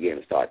to begin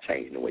to start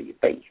changing the way you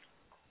think.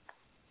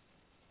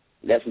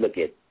 Let's look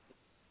at.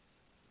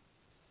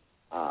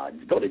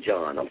 Go to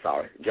John. I'm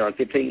sorry, John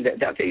 15.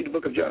 Did I tell you the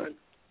book of John?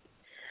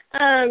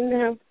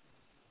 No.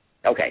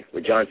 Okay,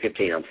 with John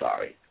 15. I'm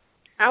sorry.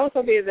 I was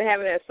so busy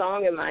having that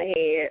song in my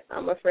head.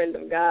 I'm a friend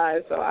of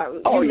God, so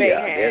you may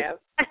have.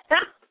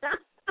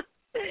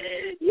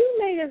 You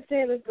may have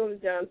said let's go to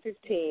John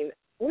 15.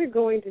 We're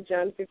going to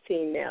John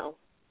 15 now.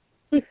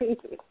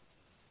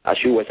 I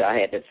sure wish I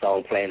had that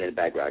song playing in the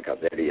background because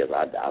that is.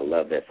 I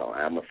love that song.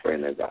 I'm a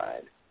friend of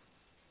God.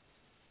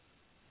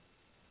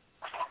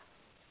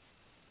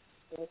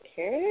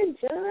 Okay,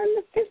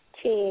 John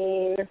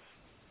 15.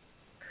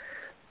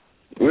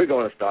 We're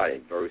going to start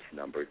at verse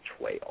number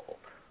 12.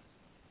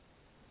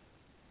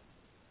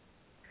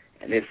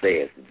 And it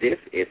says, "This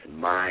is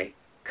my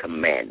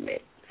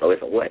commandment." So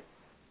it's a what?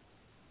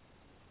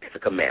 It's a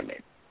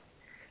commandment.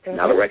 It's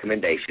not a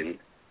recommendation.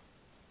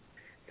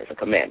 It's a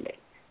commandment.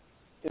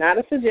 Not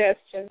a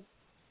suggestion.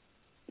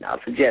 Not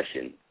a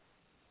suggestion.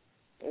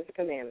 It's a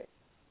commandment.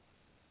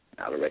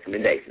 Not a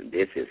recommendation.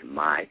 This is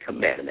my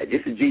commandment. Now,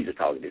 this is Jesus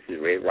talking. This is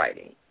red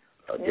writing.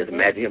 So just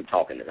imagine him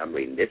talking as I'm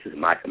reading. This is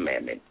my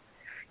commandment,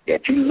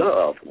 that you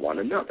love one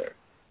another.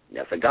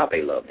 That's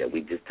agape love that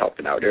we just talked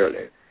about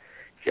earlier.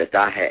 Just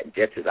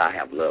as I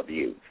have loved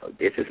you. So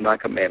this is my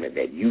commandment,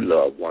 that you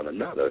love one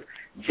another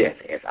just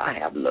as I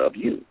have loved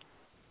you.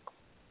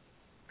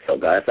 So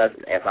God,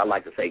 as I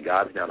like to say,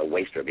 God is not a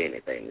waster of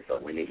anything. So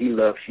when He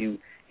loves you,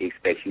 He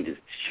expects you to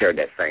share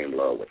that same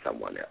love with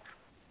someone else.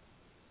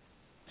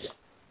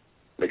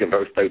 Look at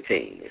verse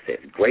 13. It says,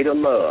 "Greater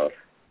love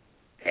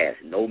has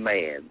no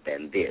man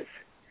than this,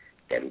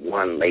 that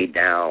one lay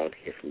down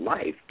his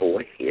life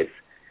for his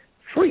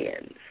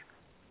friends."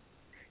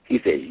 He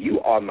says, "You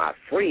are my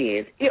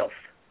friends if,"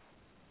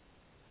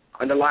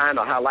 underline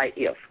or highlight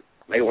if.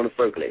 Maybe want to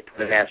circle it,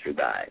 put an asterisk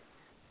by it.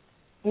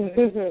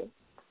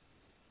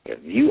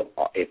 If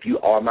you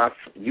are my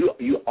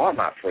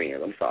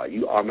friends. I'm sorry,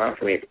 you are my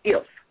friends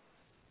if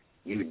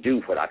you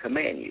do what I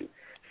command you.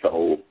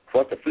 So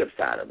what's the flip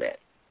side of that?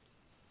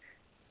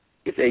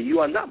 It says, "You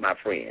are not my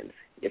friends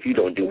if you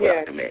don't do what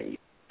I command you."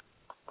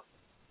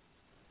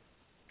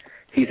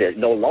 He says,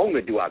 "No longer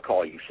do I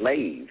call you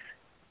slaves,"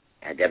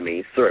 and that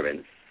means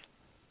servants.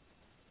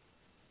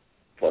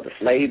 "For the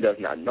slave does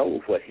not know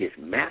what his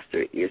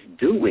master is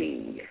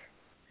doing.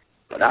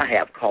 But I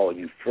have called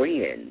you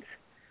friends.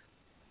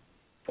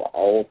 For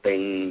all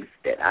things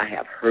that I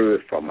have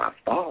heard from my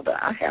Father,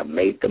 I have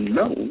made them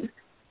known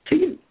to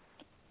you."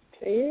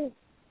 To you.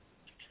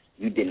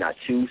 "You did not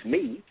choose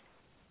me,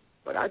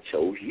 but I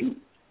chose you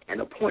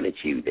and appointed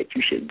you that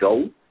you should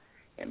go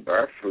and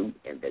bear fruit,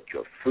 and that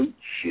your fruit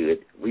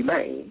should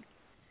remain.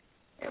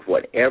 And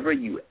whatever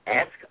you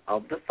ask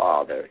of the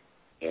Father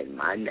in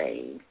my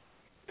name,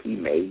 He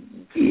may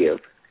give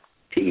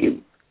to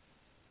you.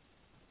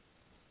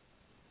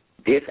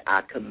 This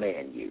I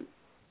command you,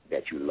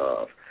 that you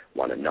love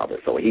one another.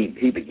 So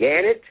he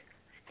began it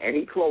and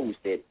he closed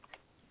it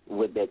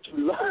with that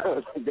you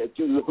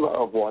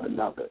love one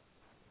another.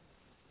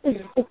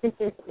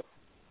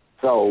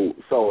 So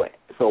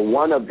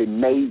one of the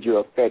major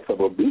effects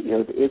of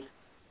obedience is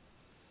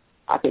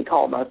I can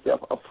call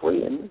myself a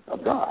friend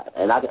of God,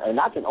 and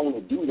I can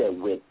only do that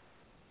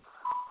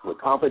with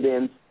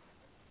confidence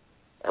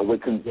and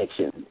with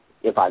conviction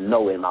if I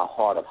know in my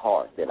heart of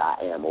hearts that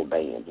I am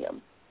obeying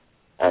Him,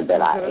 and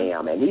that I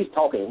am. And he's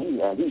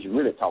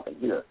really talking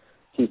here.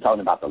 He's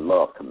talking about the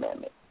love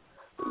commandment,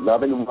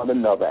 loving one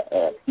another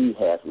as He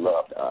has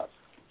loved us.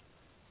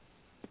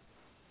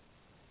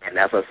 And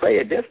as I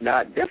say,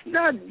 that's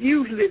not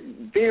usually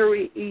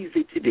very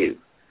easy to do.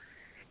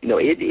 You know,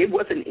 it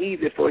wasn't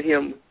easy for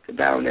Him to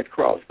die on that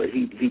cross, but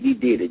he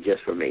did it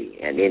just for me.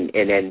 And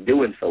in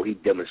doing so, He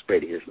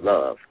demonstrated His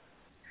love,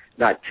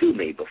 not to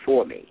me, but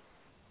for me.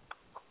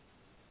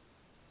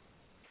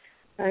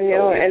 I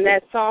know, and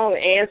that song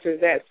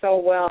answers that so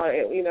well.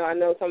 You know, I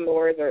know some of the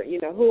words are, you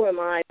know, who am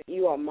I that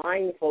you are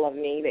mindful of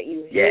me, that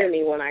you hear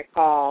me when I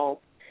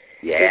call?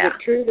 Yeah. Is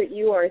it true that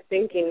you are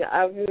thinking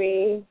of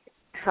me?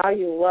 How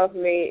you love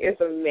me is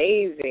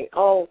amazing.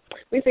 Oh,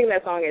 we sing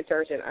that song at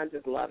church, and I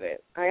just love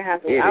it. I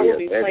will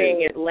be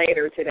playing it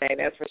later today,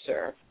 that's for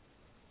sure.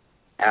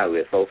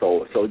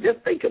 So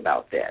just think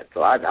about that.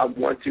 So I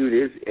want you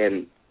this,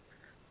 and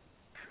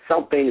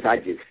some things I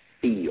just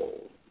feel,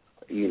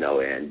 you know,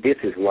 and this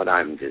is what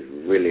I'm just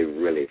really,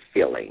 really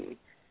feeling.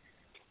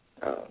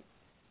 And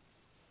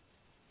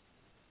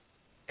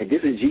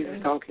this is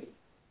Jesus talking.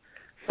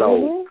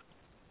 So,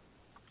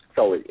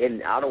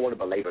 and I don't want to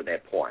belabor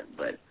that point,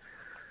 but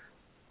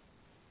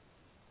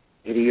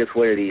it is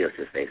what it is,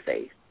 as they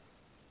say.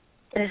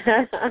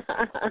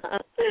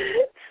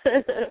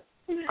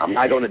 I'm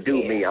not going to do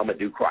me. I'm going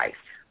to do Christ.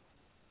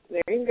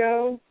 There you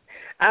go.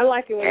 I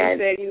like it when you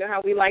said, you know,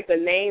 how we like the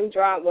name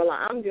drop. Well,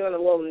 I'm doing a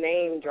little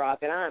name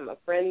drop, and I'm a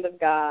friend of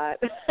God.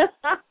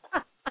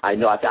 I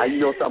know. You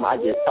know something? I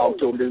just talked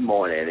to him this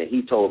morning, and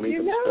he told me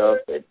some stuff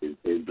that just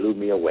blew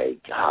me away.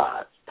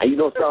 God. And you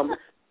know something?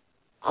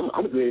 I'm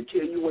going to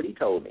tell you what he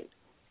told me.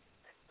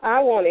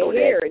 I want to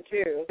hear it,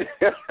 too.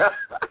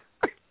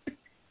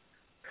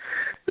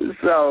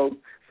 So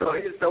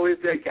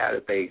it's that kind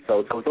of thing.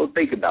 So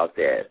think about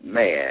that,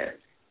 man.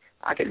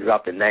 I can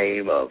drop the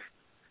name of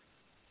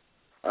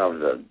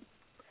the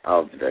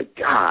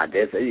God.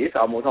 It's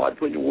almost hard to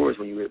put into words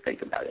when you really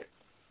think about it.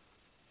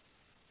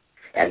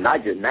 And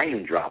not just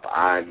name drop.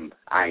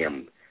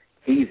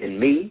 He's in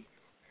me,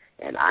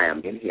 and I am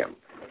in Him.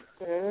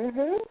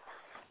 Mhm.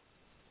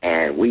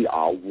 And we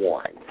are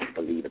one.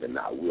 Believe it or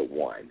not, we're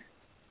one.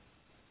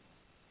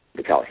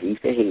 Because He's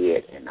the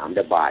head, and I'm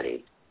the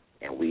body.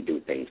 And we do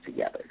things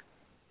together.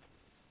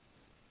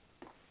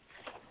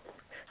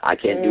 I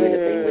can't do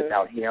anything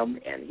without Him,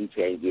 and He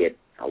can't get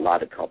a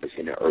lot accomplished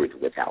in the earth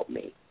without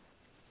me.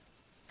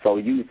 So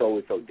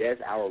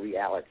that's our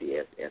reality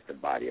as the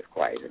body of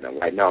Christ. And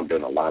right now I'm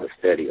doing a lot of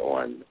study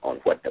on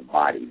what the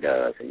body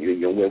does, and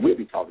we'll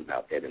be talking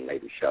about that in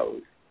later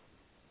shows.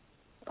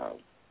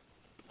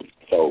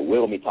 So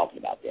we'll be talking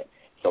about that.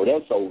 So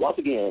once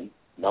again,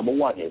 number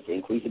one is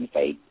increasing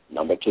faith.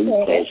 Number two,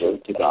 pleasure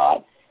to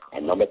God.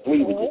 And number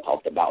three, we just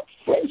talked about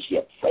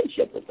friendship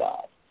with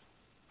God.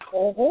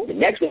 The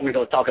next one we're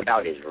going to talk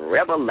about is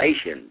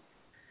revelation.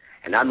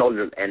 And I know,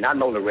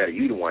 Loretta,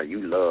 you the one,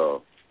 you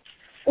love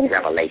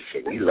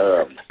revelation. You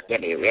love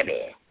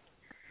Ribby.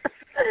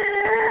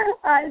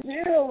 I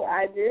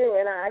do,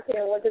 and I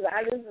can't wait because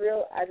I just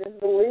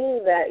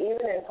believe that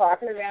even in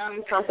talking about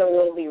it, something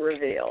will be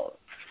revealed.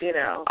 You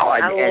know,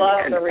 I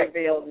love the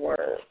revealed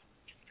word.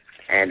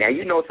 And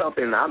you know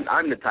something,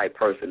 I'm the type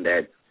person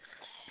that,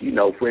 you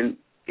know, when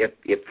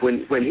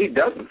he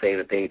doesn't say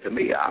anything to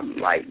me, I'm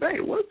like,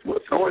 hey,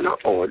 what's going on?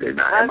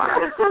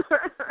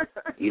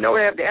 You know,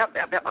 have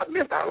I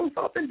missed out on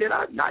something? Did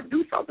I not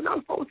do something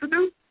I'm supposed to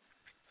do?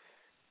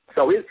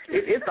 So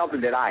it's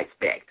something that I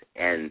expect,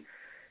 and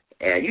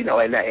you know,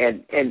 and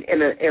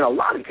in a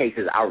lot of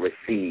cases I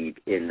receive.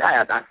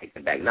 I take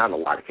it back. Not in a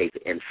lot of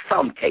cases. In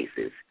some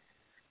cases,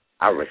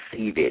 I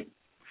receive it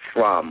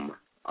from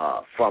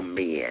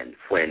men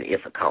when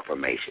it's a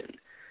confirmation.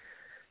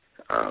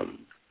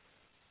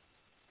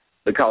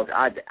 Because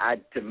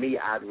to me,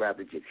 I'd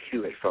rather just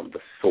hear it from the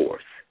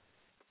source.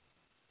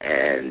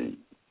 And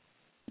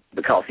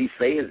because He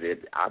says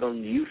it, I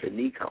don't usually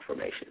need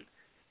confirmation.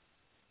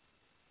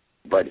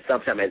 But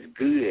sometimes it's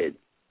good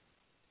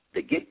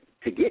to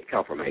get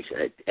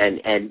confirmation,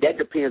 and that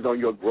depends on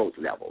your growth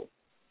level.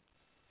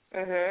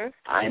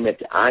 I'm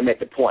at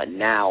the point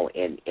now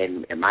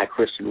in my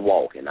Christian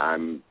walk, and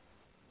I'm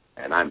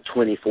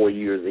 24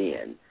 years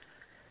in,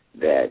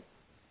 that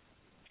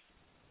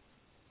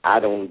I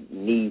don't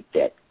need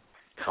that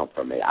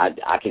confirmation.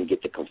 I can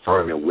get the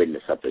confirming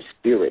witness of the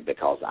Spirit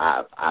because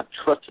I've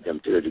trusted Him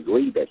to a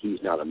degree that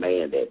He's not a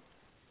man that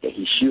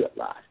He should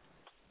lie.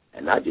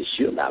 And not just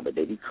should lie, but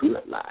that He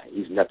could lie.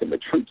 He's nothing but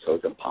truth, so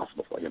it's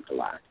impossible for Him to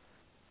lie.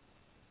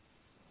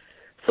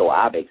 So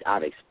I've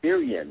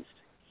experienced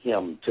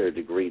him to a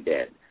degree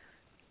that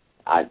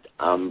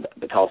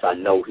because I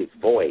know his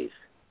voice,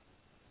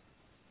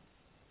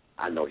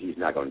 I know he's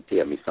not going to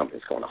tell me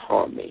something's going to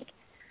harm me.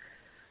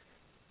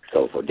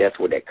 So that's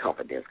where that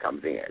confidence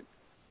comes in.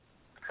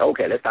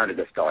 Okay, let's find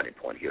the starting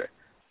point here.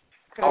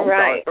 All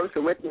right. 1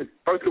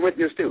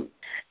 Corinthians 2.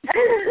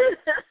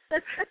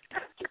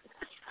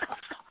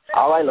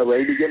 All right,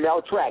 Loretta, you get me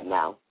on track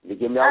now. You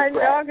get me on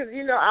track. I know, because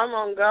I'm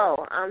on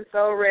go. I'm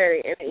so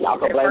ready. Y'all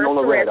can blame it on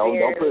Loretta.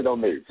 Don't put it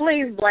on me.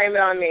 Please blame it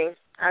on me.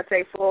 I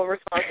take full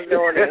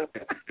responsibility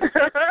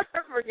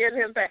for getting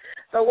him back.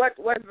 So what's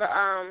the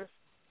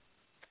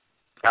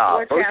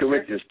 1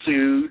 Corinthians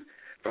 2.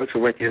 1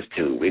 Corinthians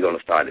 2. We're going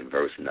to start at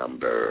verse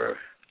number.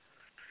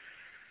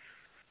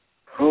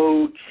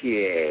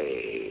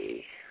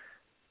 Okay.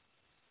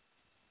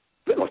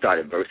 We're going to start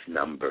at verse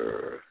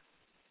number.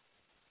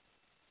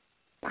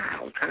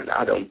 Wow,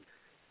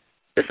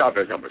 let's start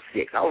verse number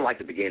 6. I don't like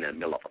to begin in the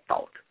middle of a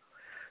thought.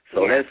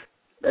 So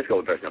let's go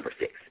with verse number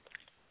 6.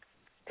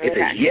 It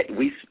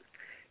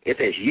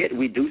says, yet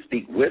we do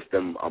speak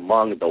wisdom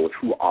among those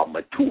who are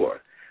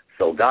mature.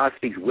 So God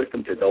speaks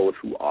wisdom to those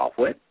who are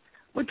what?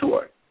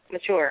 Mature.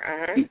 Mature,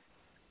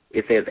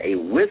 It says, a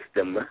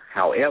wisdom,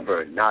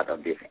 however, not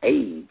of this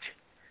age,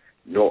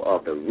 nor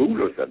of the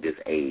rulers of this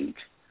age,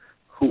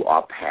 who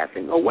are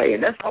passing away.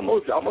 And that's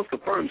almost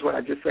confirms what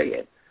I just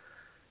said.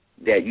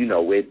 That,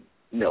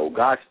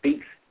 God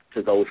speaks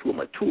to those who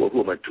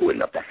are mature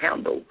enough to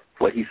handle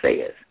what he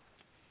says.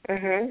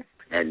 Mm-hmm.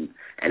 And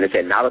it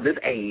said, not of this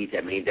age.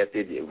 I mean,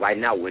 right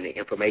now we're in the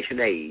information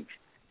age.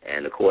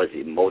 And, of course,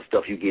 most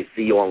stuff you can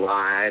see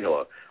online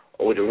or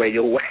over the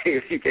radio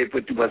waves, you can't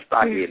put too much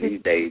stock in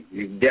these days.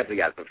 You definitely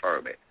got to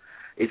confirm it.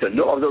 He said,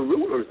 no, of the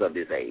rulers of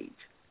this age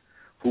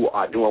who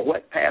are doing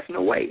what? Passing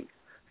away.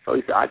 So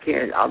he said, I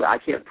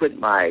can't put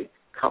my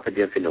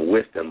confidence in the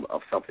wisdom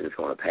of something that's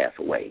going to pass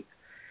away.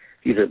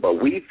 He said, but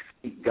we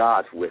speak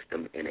God's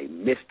wisdom in a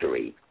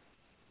mystery,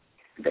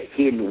 the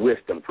hidden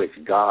wisdom which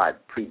God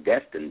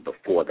predestined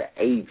before the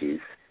ages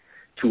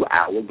to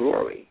our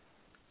glory.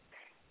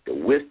 The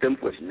wisdom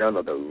which none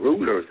of the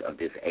rulers of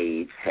this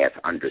age has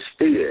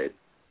understood,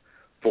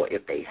 for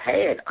if they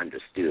had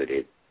understood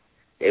it,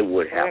 they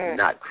would have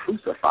not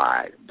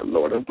crucified the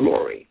Lord of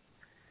glory.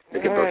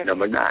 Look at verse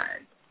number 9.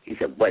 He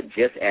said, but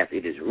just as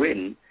it is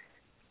written,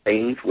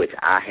 things which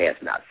eye has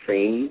not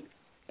seen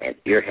and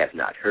ear has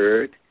not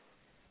heard,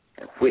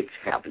 and which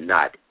have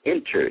not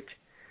entered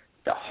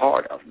the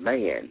heart of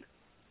man,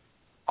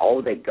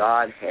 all that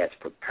God has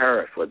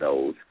prepared for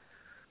those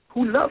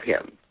who love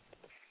him.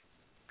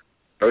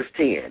 Verse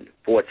 10,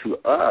 for to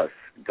us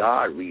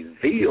God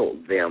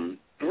revealed them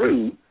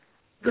through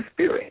the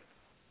Spirit.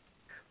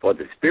 For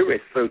the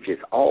Spirit searches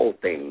all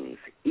things,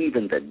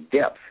 even the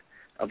depths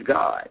of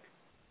God.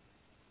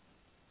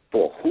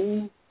 For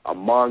who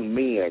among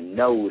men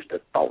knows the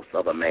thoughts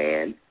of a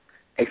man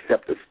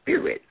except the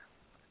spirit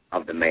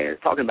of the man?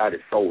 It's talking about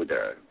his soul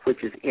there,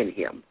 which is in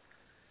him.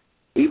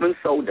 Even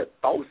so, the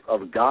thoughts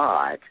of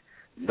God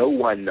no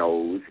one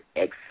knows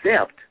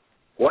except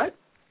what?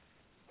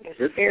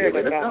 The Spirit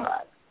of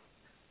God.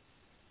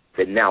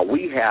 That now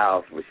we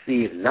have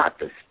received not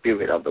the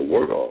spirit of the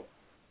world,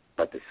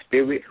 but the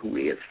Spirit who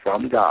is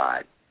from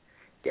God,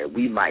 that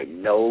we might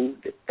know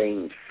the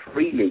things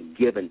freely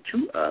given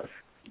to us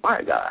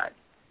by God,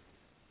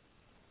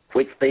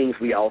 which things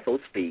we also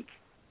speak,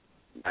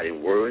 not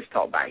in words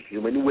taught by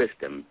human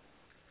wisdom,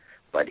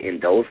 but in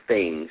those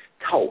things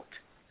taught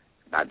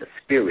by the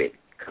Spirit,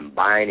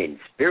 combining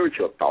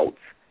spiritual thoughts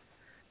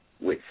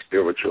with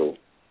spiritual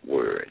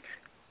words.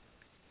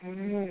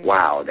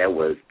 Wow,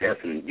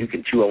 you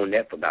can chew on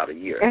that for about a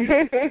year.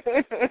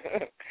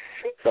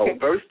 So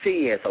verse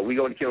 10, so we're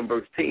going to kill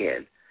verse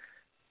 10.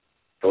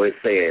 So it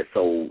says,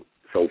 so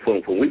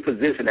when we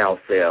position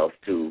ourselves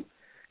to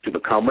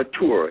become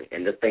mature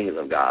in the things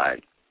of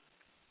God,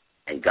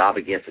 and God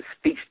begins to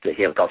speak to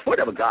him, because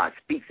whatever God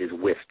speaks is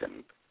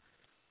wisdom.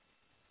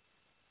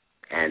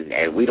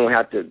 And we don't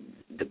have to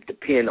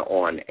depend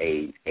on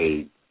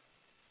the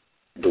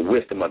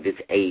wisdom of this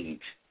age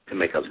to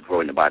make us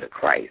grow in the body of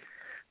Christ.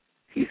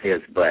 He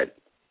says, but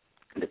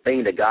the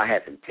thing that God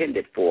has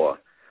intended for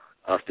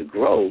us to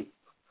grow,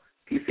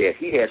 he said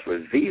he has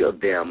revealed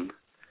them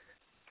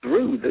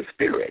through the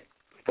Spirit.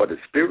 For the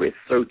Spirit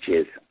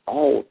searches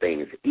all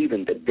things,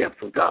 even the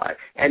depths of God.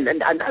 And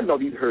I know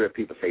you've heard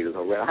people say this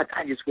already.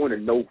 I just want to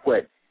know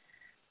what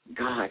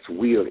God's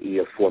will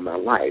is for my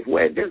life.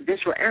 Well,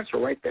 that's your answer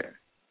right there.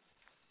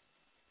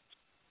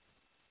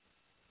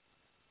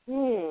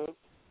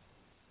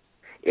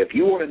 If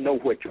you want to know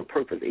what your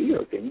purpose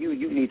is, then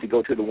you need to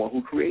go to the one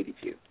who created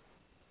you.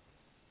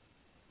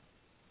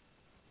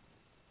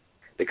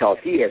 Because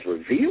he has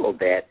revealed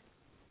that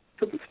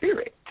to the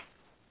Spirit.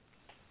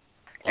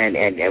 And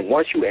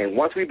once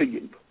we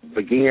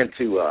begin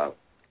to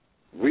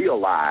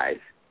realize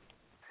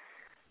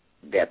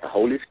that the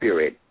Holy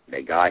Spirit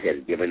that God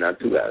has given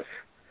unto us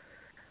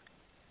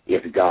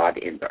is God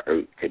in the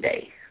earth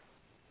today.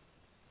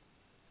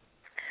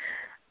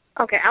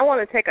 Okay, I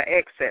want to take an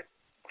exit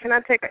Can I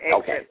take an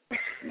exit? Okay.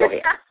 Go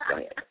ahead.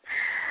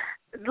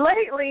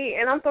 Lately,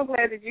 and I'm so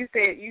glad that you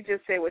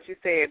just said what you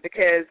said,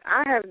 because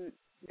I have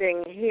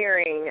been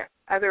hearing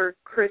other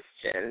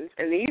Christians,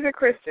 and these are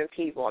Christian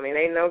people. I mean,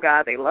 they know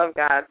God, they love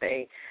God,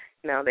 they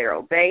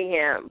obey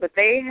Him, but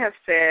they have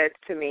said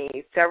to me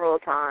several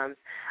times,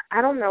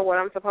 I don't know what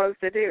I'm supposed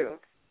to do.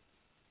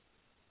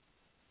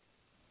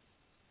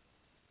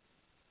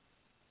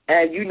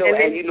 And you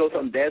know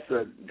something,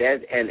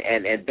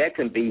 that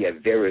can be a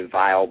very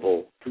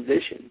viable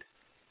position.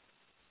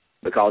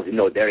 Because,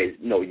 there is,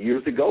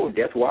 years ago,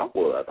 that's where I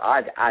was.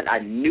 I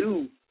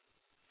knew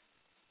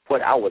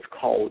what I was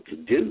called to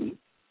do,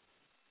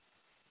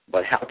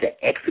 but how to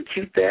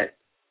execute that,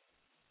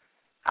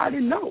 I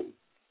didn't know.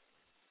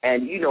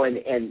 And,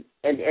 and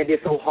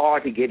it's so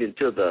hard to get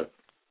into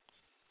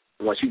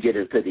once you get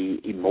into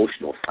the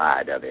emotional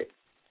side of it,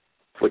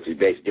 which is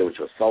basically dealing with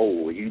your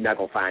soul, you're not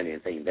going to find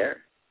anything there.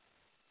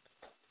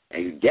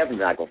 And you're definitely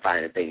not going to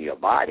find anything in your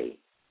body.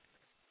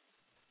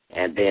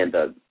 And then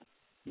the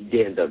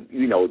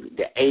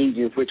age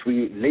in which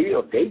we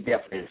live, they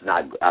definitely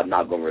are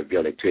not going to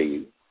reveal it to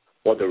you.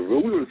 Or the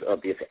rulers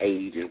of this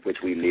age in which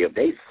we live,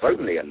 they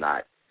certainly are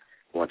not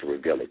going to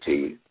reveal it to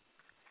you.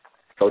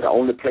 So the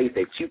only place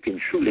that you can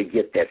truly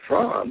get that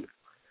from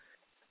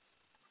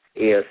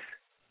is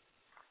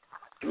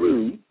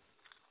through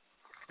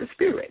the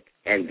Spirit.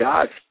 And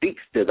God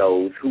speaks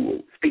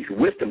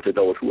wisdom to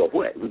those who are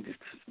what?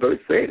 Verse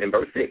 7 and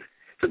verse 6,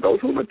 to those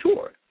who are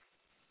mature.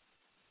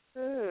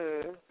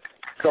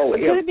 So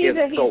could it be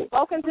that He's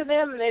spoken to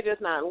them and they're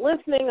just not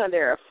listening, or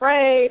they're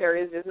afraid, or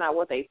is this not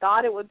what they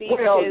thought it would be? You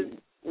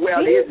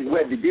got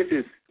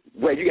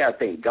to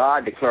think,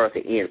 God declares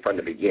the end from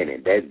the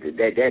beginning.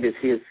 That is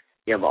His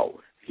MO.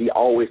 He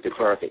always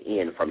declares the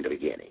end from the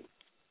beginning.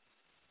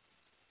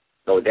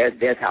 So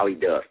that's how He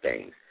does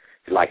things.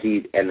 Like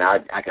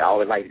I can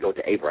always like to go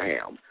to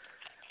Abraham.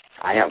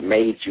 I have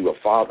made you a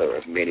father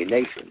of many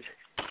nations.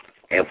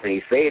 And when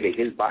He said it,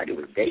 his body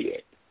was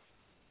dead.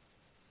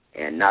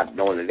 And not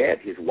knowing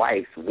that, his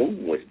wife's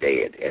womb was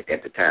dead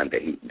at the time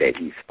that he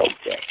spoke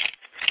that.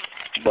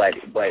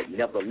 But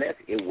nevertheless,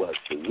 it was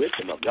the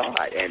wisdom of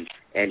God,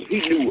 and He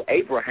knew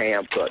Abram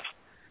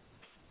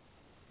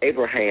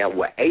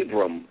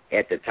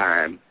at the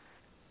time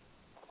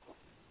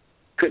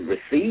could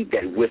receive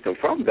that wisdom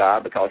from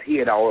God, because he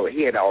had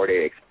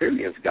already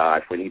experienced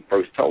God when He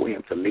first told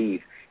him to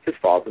leave his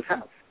father's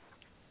house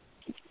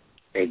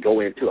and go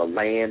into a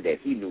land that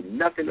he knew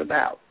nothing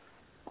about.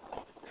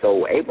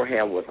 So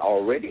Abraham was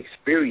already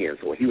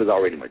experienced, or he was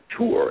already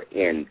mature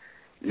in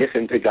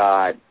listening to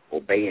God,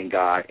 obeying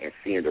God, and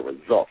seeing the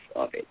results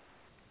of it.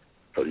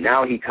 So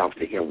now He comes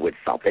to him with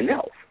something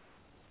else.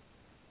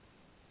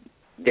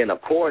 Then,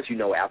 of course,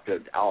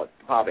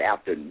 probably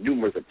after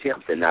numerous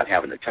attempts at not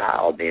having a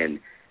child, then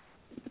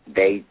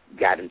they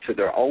got into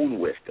their own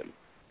wisdom.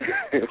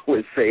 And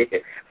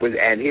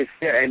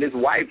his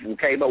wife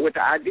came up with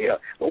the idea,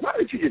 well, why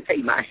don't you just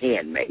take my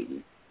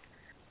handmaiden?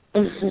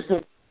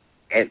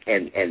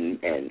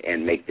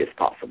 And make this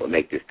possible,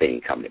 make this thing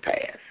come to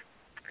pass.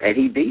 And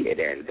he did,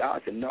 and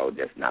God said, no,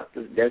 that's not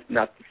the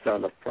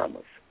son of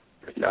promise.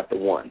 That's not the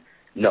one.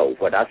 No,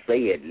 what I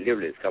said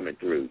literally is coming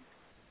through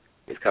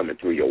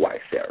your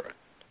wife, Sarah.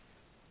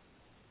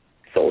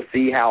 So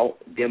see how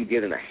them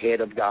getting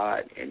ahead of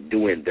God and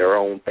doing their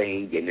own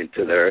thing, getting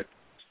into their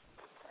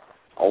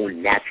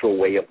own natural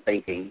way of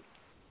thinking,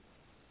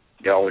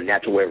 their own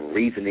natural way of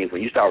reasoning.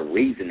 When you start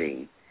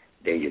reasoning,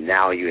 then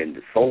you're in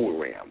the soul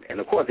realm. And,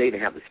 of course, they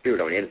didn't have the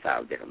Spirit on the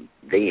inside of them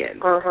then.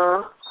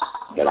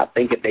 But I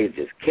think if they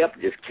just kept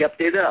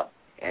it up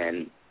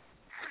and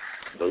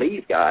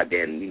believed God,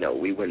 then,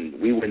 we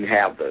wouldn't be in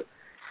the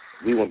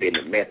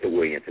mess that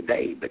we're in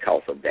today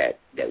because of that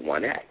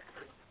one act.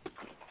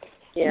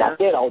 Yeah. And I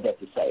said all that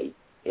to say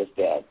is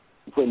that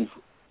when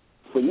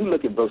you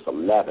look at verse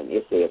 11,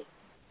 it says,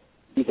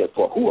 He said,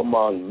 for who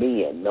among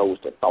men knows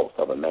the thoughts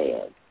of a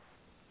man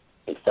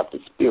except the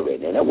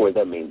spirit? And that word,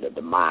 that means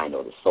the mind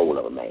or the soul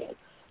of a man.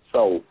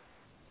 So,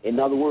 in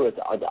other words,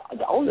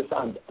 the only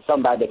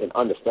somebody that can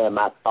understand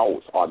my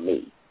thoughts are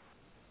me.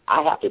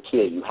 I have to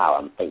tell you how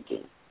I'm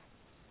thinking.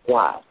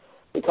 Why?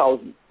 Because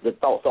the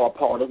thoughts are a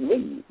part of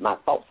me. My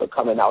thoughts are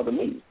coming out of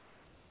me.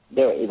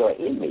 They're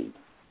in me.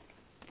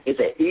 It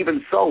said,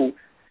 even so,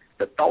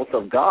 the thoughts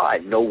of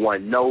God no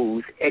one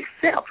knows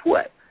except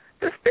what?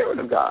 The Spirit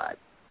of God.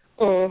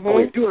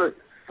 Mm-hmm.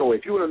 So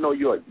if you want to know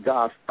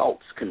God's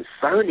thoughts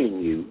concerning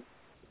you,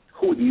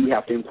 who do you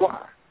have to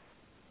inquire?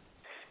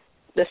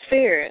 The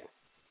Spirit.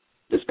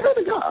 The Spirit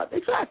of God,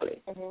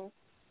 exactly. Mm-hmm.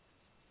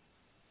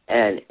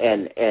 And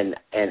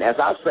as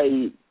I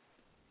say,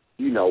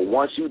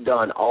 once you've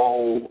done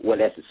all,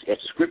 as the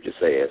Scripture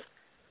says,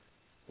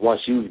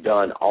 once you've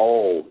done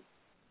all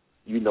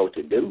you know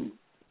to do,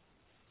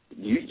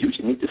 you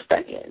need to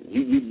stand.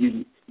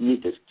 You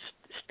need to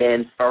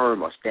stand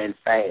firm or stand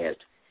fast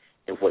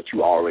in what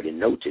you already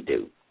know to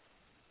do.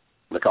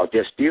 Because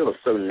there's still a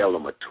certain level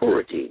of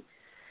maturity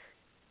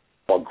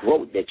or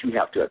growth that you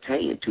have to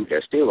attain to.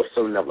 There's still a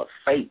certain level of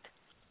faith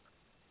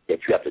that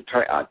you have to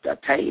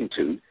attain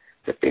to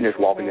to finish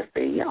walking this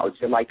thing out.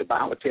 Just like the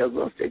Bible tells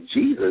us that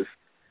Jesus,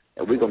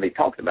 and we're going to be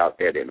talking about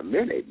that in a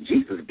minute,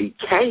 Jesus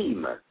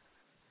became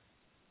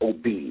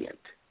obedient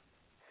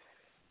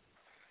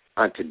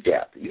unto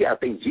death. You got to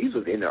think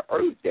Jesus in the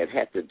earth that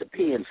had to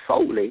depend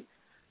solely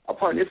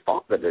upon his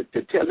Father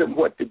to tell him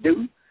what to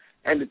do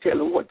and to tell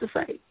him what to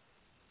say.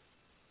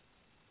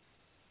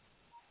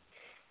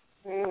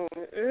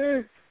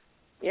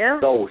 Yeah.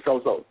 So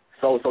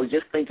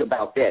just think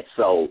about that.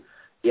 So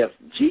if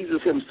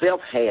Jesus himself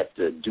had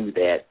to do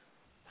that,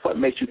 what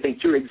makes you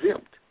think you're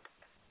exempt?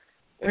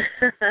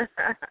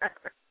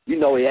 You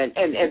know, and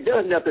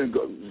there's nothing,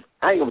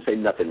 I ain't going to say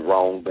nothing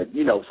wrong, but,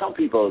 you know, some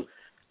people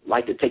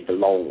like to take the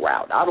long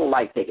route. I don't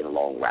like taking the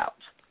long routes.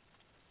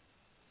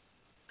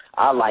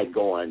 I like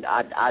going,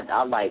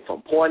 I like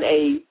from point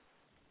A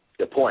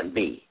to point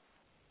B.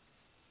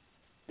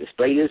 The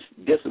straightest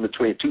distance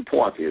between 2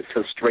 points is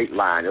a straight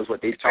line. That's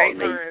what they taught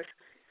me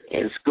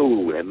in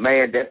school. And,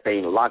 man, that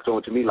thing locked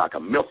onto me like a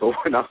missile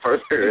when I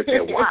first heard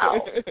it.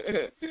 Wow.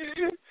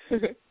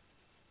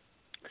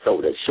 So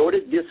the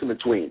shortest distance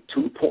between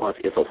 2 points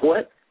is a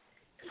what?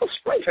 It's a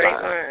straight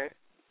line.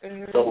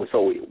 So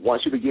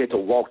once you begin to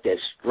walk that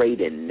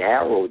straight and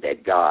narrow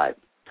that God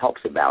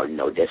talks about, you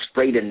know, that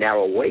straight and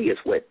narrow way is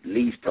what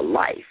leads to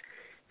life.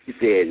 He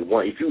said,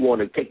 well, if you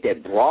want to take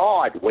that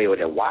broad way or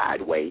that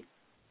wide way,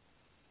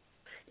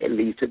 it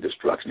leads to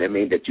destruction. That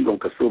means that you're going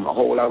to consume a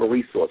whole lot of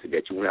resources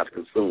that you won't have to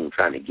consume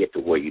trying to get to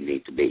where you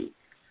need to be,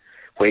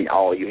 when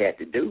all you had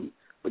to do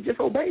was just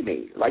obey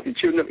me, like the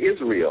children of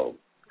Israel.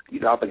 You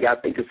know, I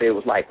think it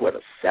was like, what,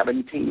 a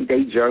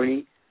 17-day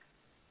journey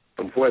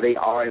from where they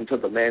are into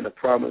the land of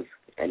promise,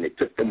 and it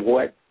took them,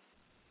 what,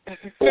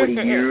 40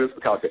 years,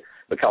 because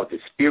the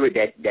spirit,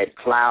 that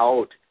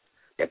cloud,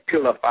 that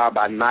pillar of fire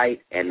by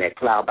night and that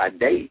cloud by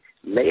day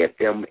led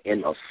them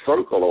in a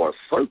circle or a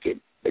circuit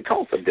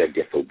because of their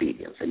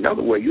disobedience. In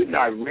other words, you're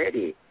not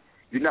ready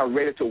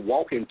to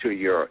walk into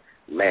your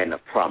land of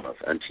promise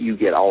until you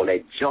get all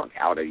that junk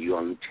out of you,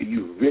 until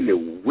you're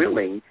really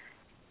willing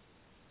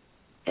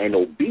and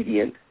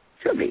obedient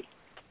to me.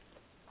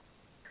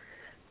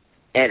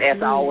 And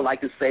as I always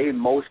like to say,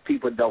 most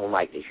people don't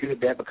like to hear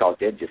that because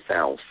that just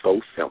sounds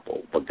so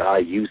simple. But God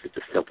uses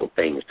the simple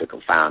things to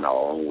confound our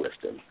own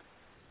wisdom.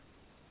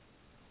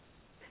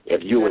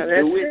 If you would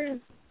do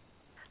it,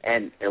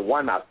 and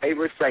one of my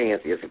favorite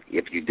sayings is,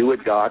 if you do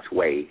it God's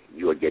way,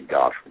 you will get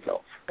God's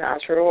results.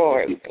 God's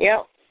reward.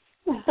 Yep.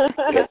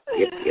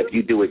 if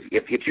you do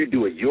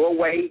it your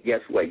way,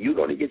 guess what? You're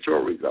going to get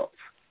your results.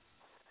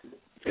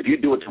 If you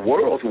do it the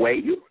world's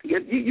way, you're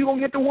going to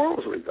get the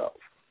world's results.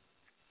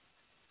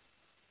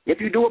 If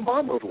you do it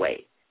Mama's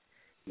way,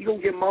 you're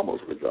going to get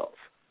Mama's results.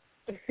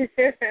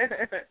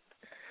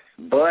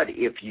 But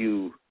if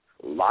you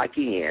lock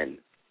in,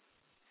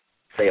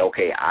 say,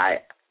 okay, I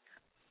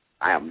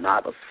am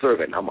not a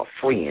servant, I'm a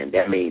friend,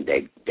 that means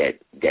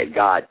that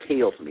God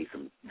tells me,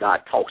 God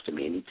talks to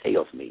me and he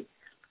tells me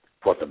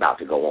what's about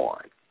to go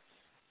on.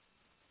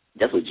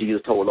 That's what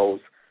Jesus told those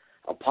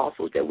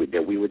apostles that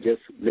we were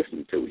just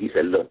listening to. He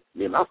said, look,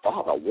 me and my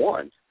Father are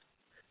one,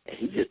 and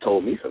he just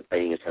told me some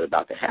things that are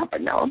about to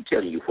happen. Now I'm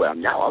telling you why.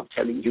 Now I'm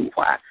telling you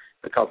why.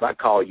 Because I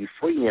call you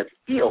friends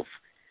if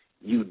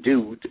you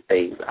do the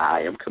things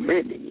I am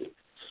commanding you.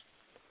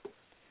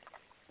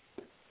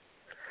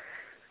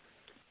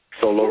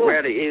 So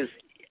Loretta is,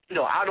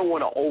 I don't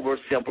want to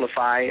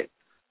oversimplify it,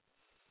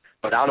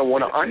 but I don't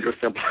want to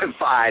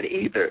undersimplify it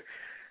either.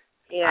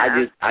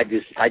 Yeah. I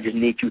just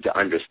need you to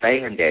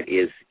understand that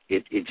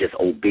it's just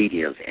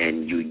obedience,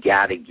 and you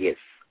got to get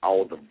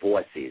all the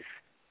voices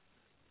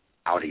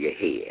out of your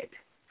head.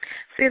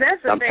 See,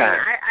 that's the Sometimes. thing.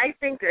 I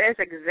think that's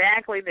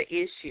exactly the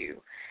issue.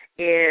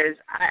 Is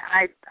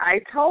I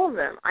told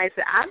them, I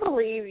said, I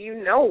believe you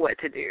know what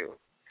to do.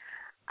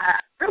 I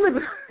really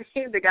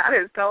believe that God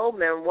has told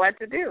them what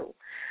to do.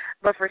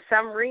 But for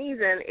some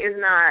reason, it's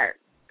not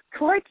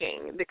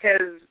clicking,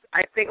 because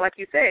I think, like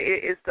you said,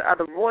 it's the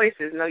other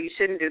voices. No, you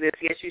shouldn't do this.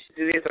 Yes, you should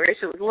do this. Or it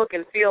should look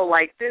and feel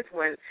like this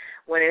when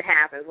it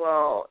happens.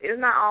 Well,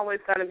 it's not always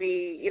going to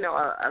be,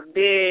 a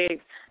big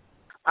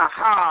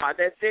aha,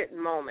 that's it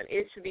moment.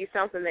 It should be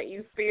something that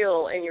you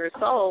feel in your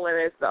soul, and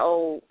it's the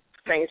old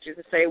saints used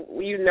to say,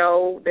 you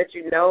know that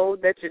you know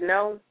that you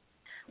know.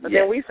 But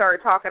then we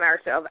started talking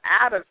ourselves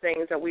out of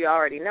things that we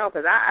already know,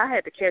 because I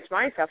had to catch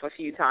myself a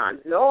few times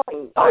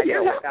knowing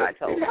what God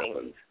told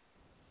me.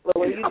 But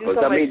when you do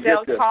so much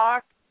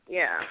self-talk,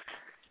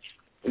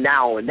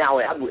 Now,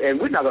 and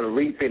we're not going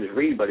to finish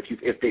reading, but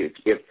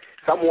if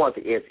someone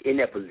is in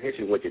that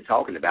position, what you're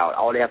talking about,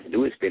 all they have to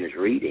do is finish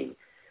reading,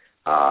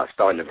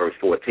 starting at verse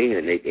 14,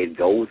 and it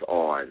goes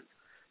on,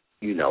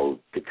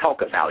 to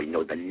talk about,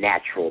 the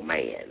natural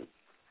man.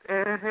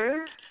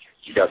 Mm-hmm.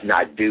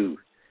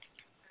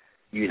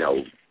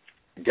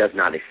 Does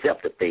not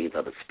accept the things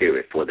of the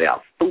Spirit, for they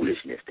are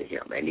foolishness to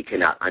him, and he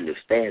cannot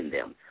understand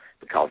them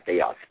because they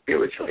are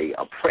spiritually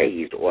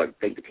appraised, or I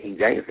think the King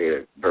James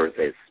verse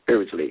says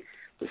spiritually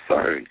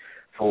discerned.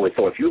 So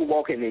if you're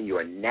walking in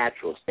your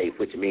natural state,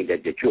 which means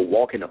that you're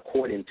walking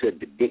according to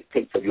the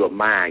dictates of your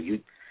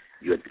mind,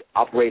 you're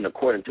operating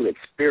according to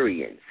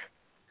experience,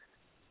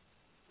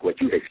 what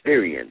you've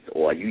experienced,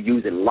 or you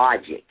using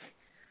logic.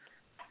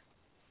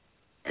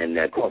 And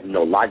of course,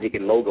 logic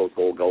and logos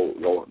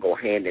go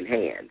hand in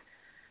hand.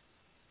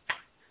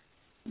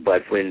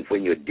 But when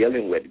you're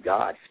dealing with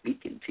God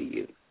speaking to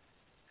you,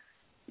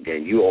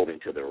 then you over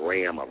into the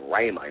realm of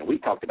Rhema, and we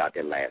talked about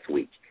that last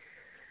week.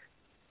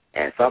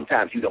 And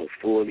sometimes you don't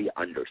fully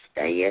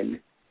understand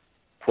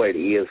what it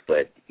is,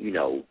 but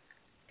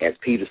as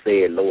Peter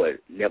said, Lord,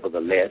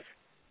 nevertheless,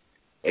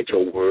 at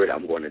your word,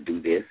 I'm going to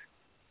do this.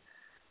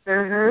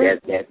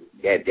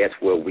 That's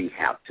where we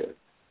have to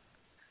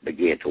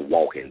begin to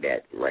walk in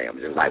that realm.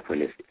 Just like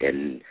when it's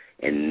in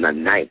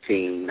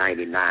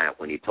 1999,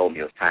 when he told me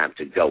it was time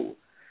to go,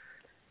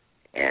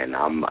 and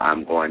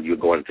you're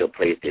going to a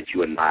place that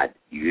you're not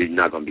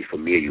going to be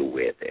familiar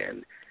with,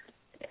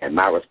 and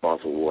my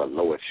response was,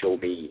 Lord, show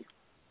me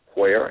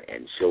where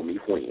and show me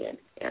when,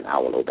 and I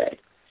will obey.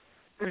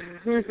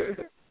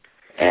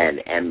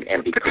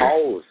 And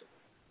because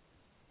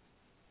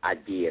I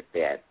did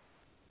that,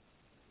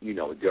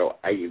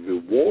 a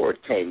reward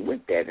came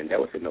with that, and that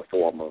was in the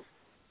form of,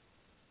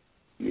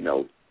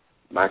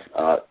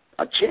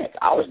 a check.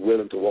 I was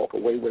willing to walk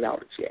away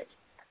without a check,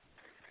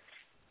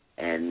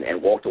 and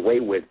walked away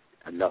with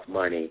enough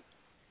money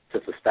to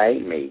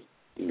sustain me,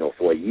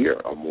 for a year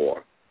or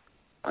more,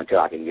 until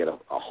I can get a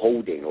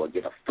holding or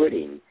get a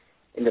footing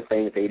in the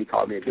things that he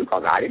called me to do,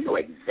 because I didn't know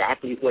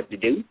exactly what to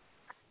do.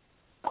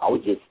 I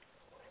was just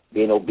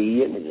being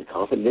obedient and just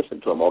constantly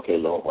listening to him. Okay,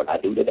 Lord, what I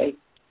do today?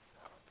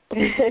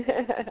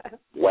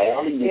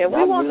 Well, we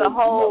want the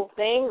whole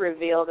thing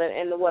revealed,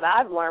 and what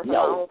I've learned from my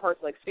own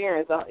personal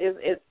experience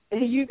is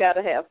you got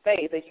to have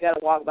faith, and you got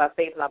to walk by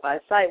faith, not by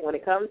sight, when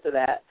it comes to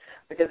that,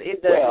 because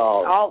it does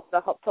all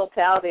the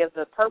totality of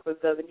the purpose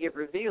doesn't get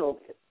revealed.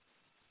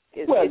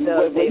 It does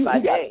day by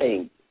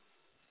day.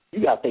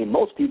 You got to think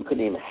most people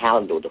couldn't even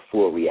handle the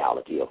full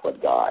reality of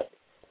what God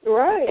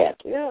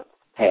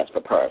has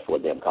prepared for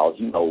them, because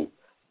even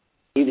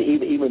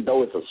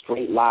though it's a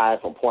straight line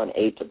from point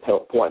A to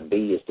point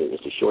B, it's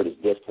the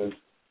shortest distance.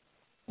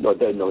 There are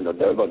going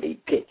to be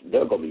pits.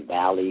 There are going to be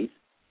valleys.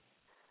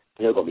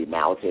 There are going to be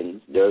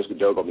mountains. There are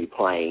going to be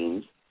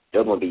plains.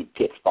 There are going to be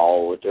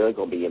pitfalls. There are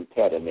going to be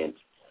impediments.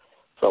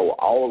 So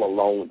all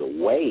along the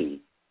way,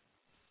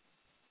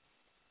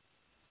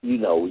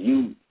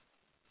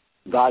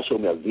 God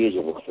showed me a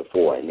vision once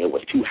before, and there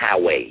was 2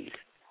 highways,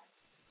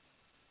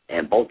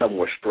 and both of them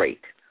were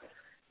straight,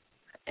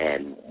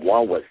 and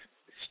one was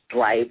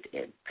striped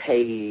and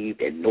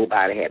paved, and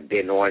nobody had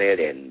been on it,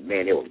 and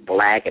man, it was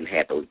black and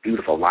had those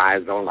beautiful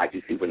lines on, like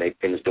you see when they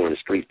finish doing the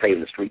streets,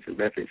 paving the streets in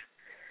Memphis.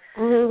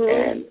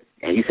 And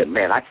he said,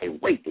 man, I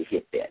can't wait to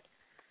hit that.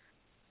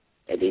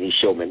 And then he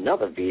showed me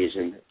another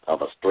vision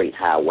of a straight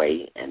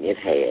highway, and it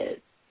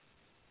had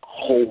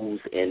holes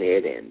in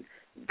it, and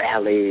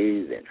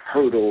valleys, and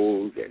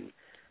hurdles, and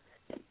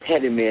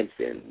impediments,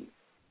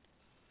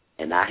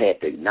 and I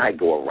had to not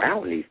go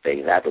around these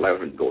things. I had to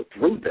learn to go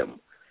through them.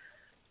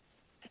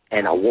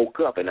 And I woke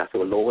up and I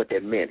said, Lord, what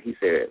that meant? He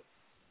said,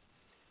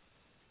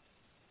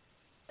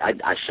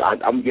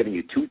 I'm giving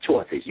you 2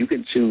 choices. You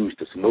can choose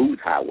the smooth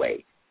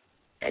highway,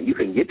 and you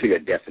can get to your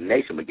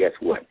destination, but guess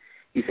what?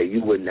 He said,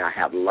 you would not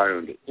have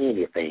learned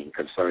anything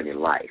concerning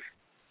life.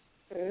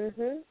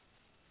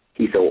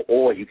 He said,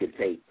 or you can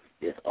take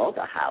this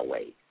other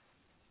highway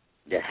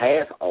that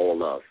has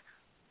all of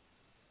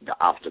the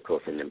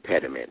obstacles and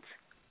impediments.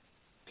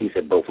 He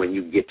said, but when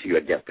you get to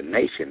your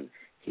destination,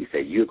 he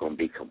said, you're going to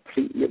be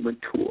completely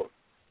mature,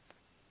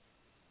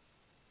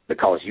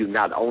 because you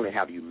not only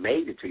have you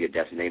made it to your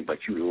destination, but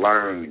you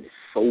learned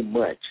so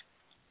much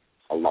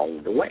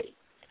along the way.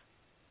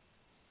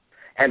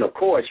 And, of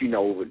course,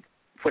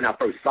 when I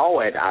first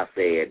saw it, I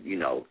said,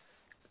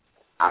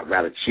 I'd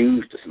rather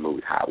choose the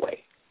smooth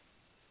highway.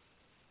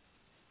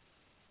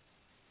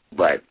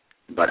 But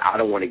I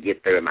don't want to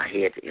get there and my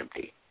head's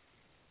empty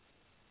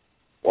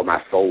or my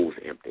soul's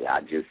empty.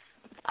 I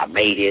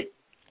made it,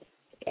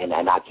 and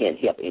I can't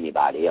help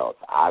anybody else.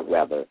 I'd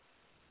rather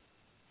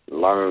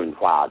learn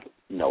while,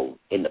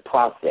 in the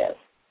process,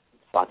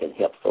 so I can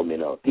help so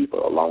many other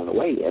people along the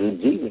way.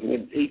 And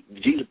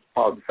Jesus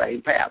followed the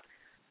same path.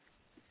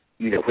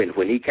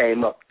 When he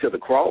came up to the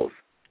cross,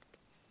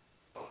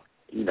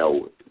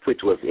 which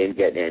was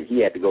and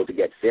he had to go to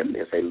Gethsemane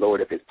and say,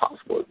 Lord, if it's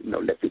possible,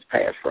 let this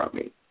pass from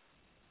me.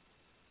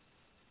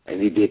 And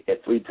he did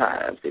that 3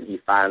 times, and he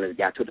finally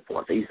got to the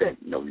point. So he said,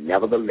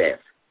 nevertheless,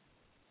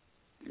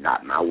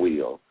 not my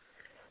will,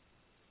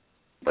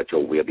 but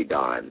your will be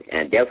done.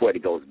 And that's what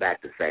it goes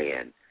back to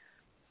saying,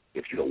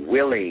 if you're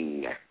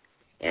willing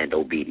and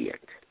obedient,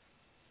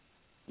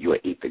 you will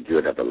eat the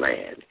good of the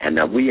land. And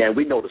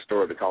we know the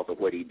story because of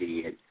what he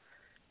did.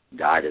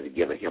 God has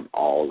given him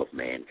all of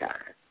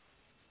mankind.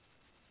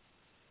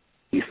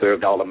 He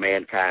served all of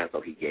mankind,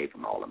 so he gave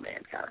him all of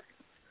mankind.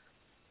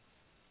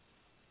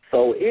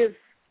 So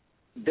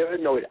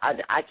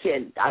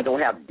I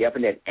don't have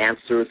definite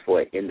answers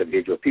for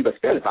individual people,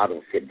 especially if I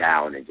don't sit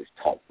down and just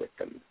talk with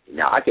them.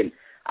 Now, I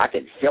I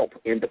can help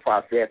in the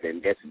process,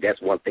 and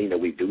that's one thing that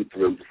we do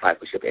through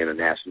Discipleship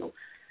International.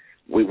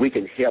 We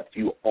can help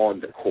you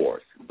on the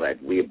course,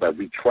 but we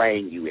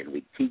train you and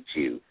we teach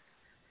you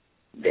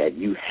that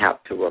you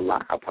have to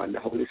rely upon the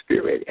Holy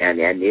Spirit. And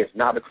it's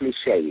not a cliche.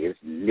 It's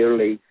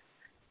literally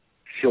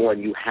showing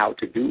you how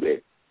to do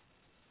it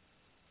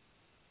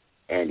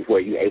and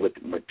where you're able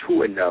to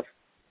mature enough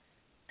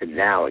to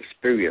now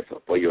experience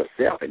it for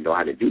yourself and know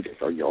how to do this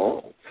on your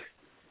own.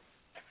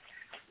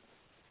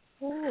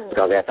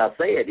 Because as I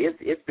said,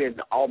 it's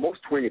been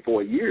almost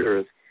 24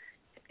 years,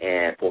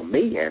 and for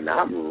me, and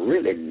I'm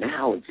really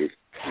now just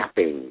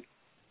tapping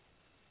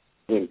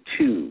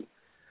into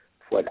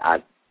what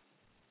I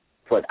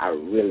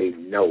really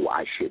know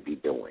I should be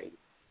doing.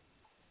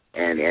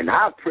 And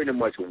I pretty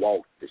much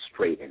walked the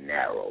straight and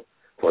narrow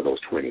for those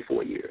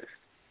 24 years.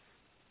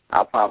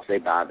 I'll probably say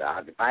if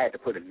I had to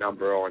put a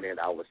number on it,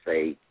 I would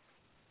say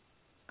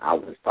I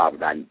was probably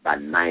about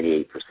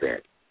 98%.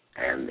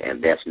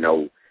 And that's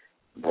no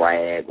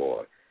brag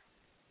or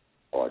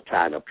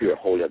trying to appear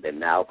holier than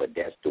thou, but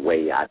that's the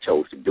way I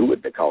chose to do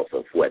it because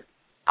of what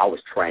I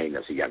was trained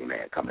as a young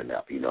man coming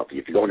up. You know,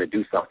 if you're going to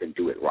do something,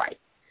 do it right.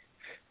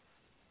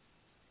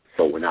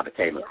 So when I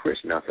became a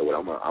Christian, I said,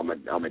 well, I'm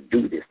gonna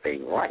do this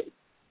thing right.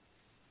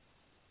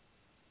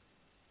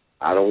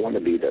 I don't want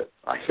to be a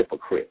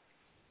hypocrite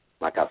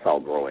like I saw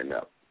growing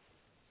up.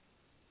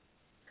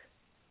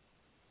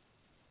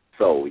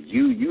 So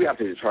you have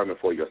to determine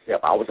for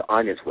yourself. I was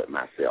honest with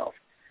myself,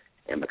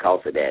 and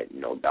because of that, you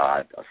know,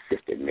 God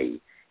assisted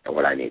me in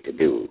what I need to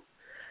do.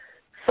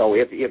 So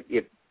if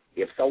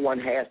someone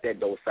has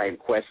those same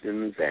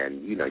questions,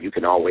 and you know, you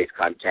can always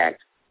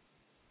contact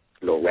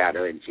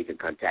Loretta, and she can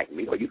contact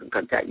me, or you can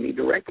contact me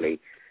directly.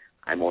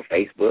 I'm on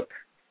Facebook.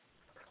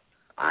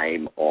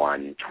 I'm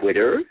on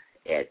Twitter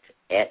at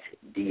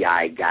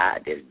DI Guy.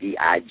 That's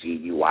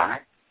DIGUI.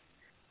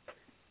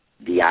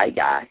 DI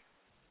Guy,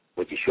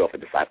 which is short for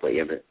Disciple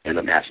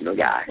International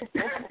Guy.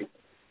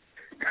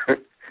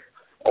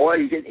 Or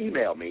you can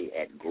email me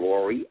at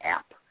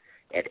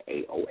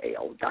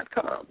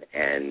gloryapp@aol.com,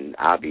 and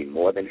I'll be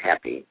more than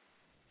happy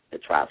to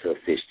try to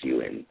assist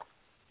you in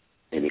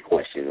any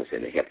questions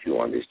and to help you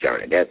on this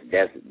journey.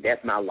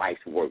 That's my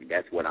life's work.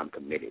 That's what I'm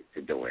committed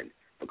to doing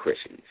for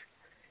Christians.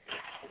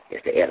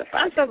 Is to edify.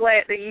 I'm so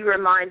glad that you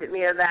reminded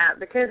me of that,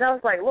 because I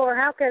was like, Lord,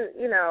 how can,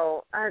 you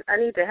know, I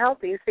need to help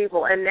these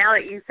people. And now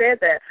that you said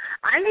that,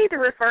 I need to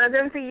refer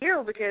them to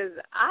you, because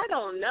I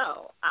don't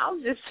know. I'll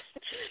just,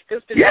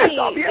 because to me,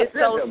 it's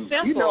so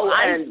simple. You know,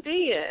 I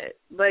see it,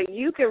 but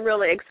you can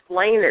really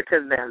explain it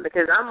to them,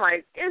 because I'm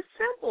like, it's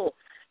simple.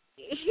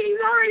 He's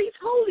already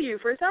told you.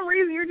 For some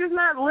reason, you're just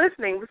not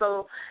listening.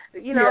 So,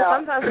 you know,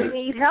 sometimes we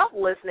need help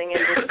listening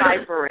and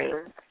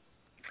deciphering.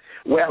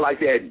 Well, like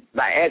that,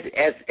 as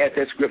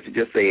that scripture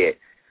just said,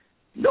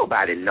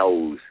 nobody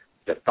knows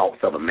the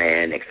thoughts of a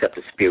man except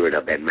the spirit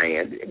of that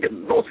man.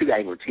 Most people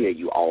ain't going to tell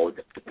you all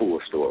the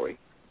full story.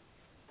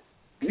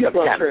 You have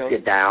to kind of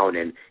sit down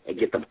and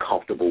get them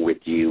comfortable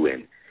with you,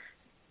 and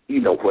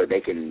you know, where they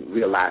can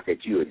realize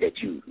that you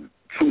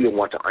truly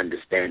want to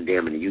understand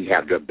them and you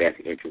have their best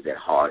interests at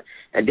heart.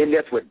 And then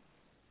that's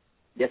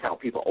how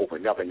people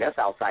open up, and that's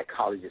how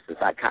psychologists and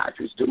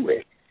psychiatrists do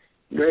it.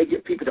 You know, they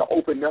get people to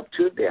open up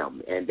to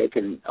them, and they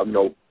can, you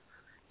know,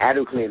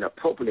 adequately and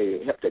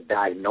appropriately help to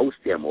diagnose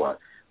them or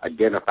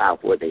identify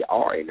where they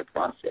are in the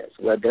process.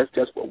 Well, that's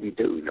just what we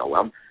do. You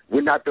know,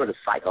 we're not there to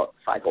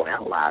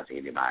psychoanalyze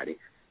anybody,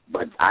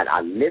 but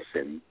I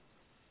listen,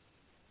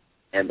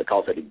 and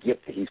because of the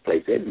gift that He's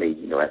placed in me,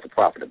 you know, as a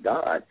prophet of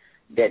God,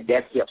 that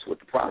helps with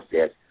the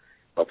process.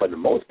 But for the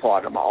most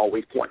part, I'm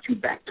always point you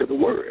back to the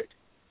Word.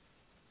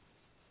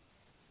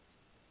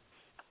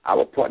 I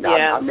will point out.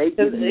 I may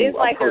give you it's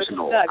like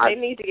personal. They're stuck. They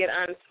need to get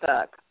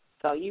unstuck,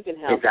 so you can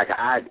help. Exactly.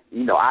 I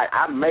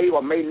may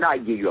or may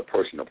not give you a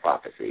personal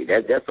prophecy.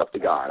 That's up to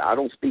God. I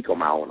don't speak on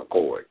my own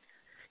accord.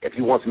 If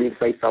He wants me to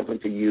say something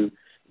to you,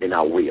 then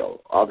I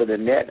will. Other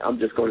than that, I'm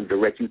just going to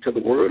direct you to the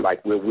Word,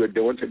 like we're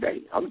doing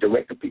today. I'm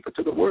directing people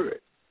to the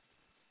Word,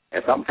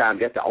 and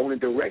sometimes that's the only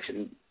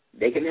direction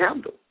they can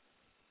handle.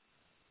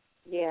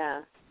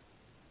 Yeah.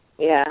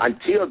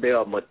 Until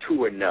they're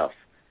mature enough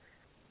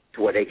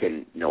to where they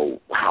can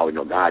know, wow, you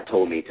know, God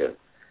told me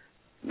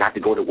not to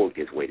go to work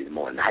this way this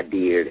morning. I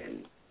did,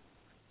 and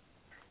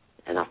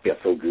I felt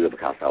so good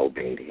because I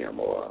obeyed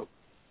Him. Or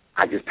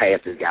I just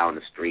passed this guy on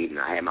the street, and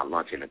I had my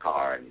lunch in the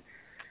car,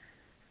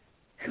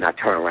 and I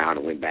turned around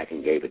and went back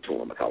and gave it to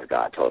him because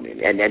God told me.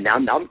 And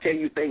I'm telling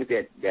you things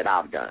that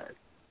I've done.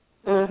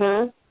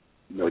 Mm-hmm.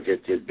 You know,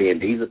 just being,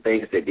 these are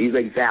things these are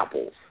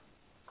examples.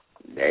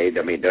 They're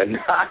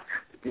not,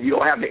 you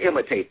don't have to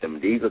imitate them.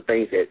 These are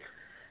things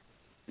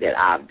that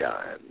I've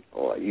done.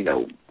 Or, you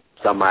know,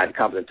 somebody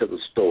comes into the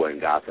store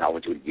and God said, I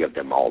want you to give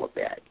them all of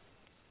that.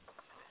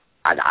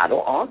 I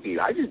don't argue.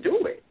 I just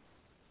do it.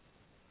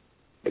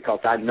 Because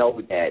I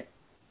know that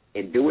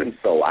in doing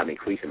so, I'm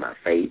increasing my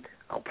faith.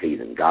 I'm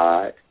pleasing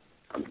God.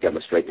 I'm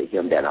demonstrating to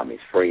Him that I'm His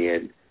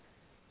friend.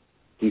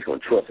 He's going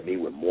to trust me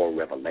with more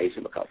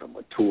revelation because I'm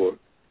mature.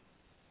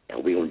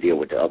 And we're going deal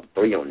with the other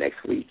 3 on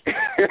next week.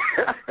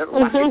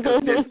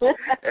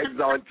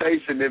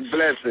 Exaltation and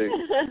blessing.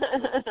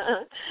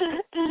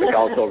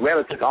 Because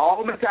Loretta took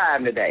all my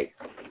time today.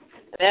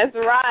 That's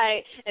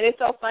right. And it's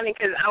so funny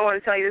because I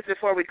want to tell you this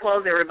before we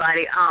close,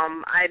 everybody.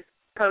 I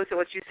posted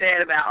what you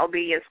said about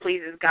obedience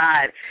pleases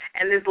God,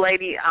 and this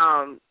lady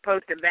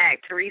posted back,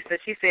 Teresa,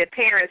 she said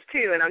parents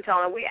too, and I'm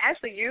telling her we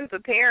actually use the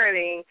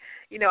parenting,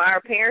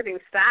 our parenting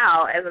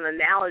style as an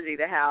analogy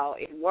to how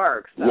it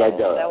works. So yeah, it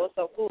does. That was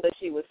so cool that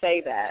she would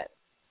say that.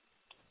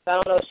 So I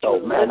don't know if she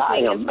was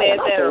listening and said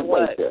that or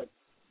what.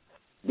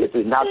 This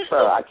is not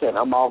fair. I can't.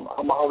 I'm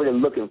already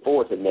looking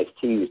forward to next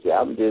Tuesday.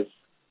 I'm just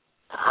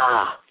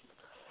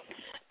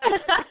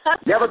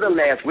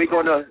Nevertheless, we're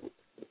gonna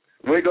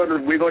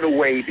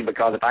wait,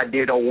 because if I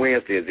did on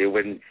Wednesdays, it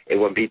wouldn't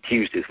be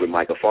Tuesdays with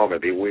Michael Farmer.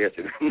 It'd be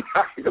Wednesdays.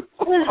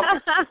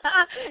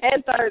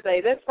 And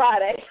Thursdays. It's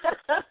Friday.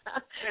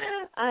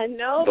 I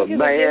know, but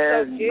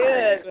because it's so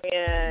good,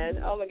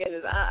 man. Oh my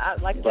goodness! I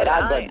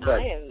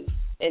am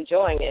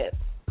enjoying it.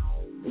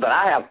 But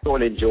I have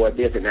thoroughly enjoyed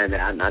this, and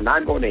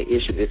I'm going to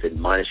issue this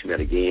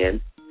admonishment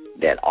again,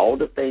 that all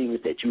the things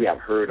that you have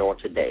heard on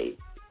today,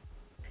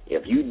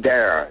 if you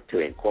dare to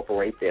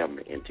incorporate them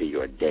into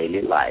your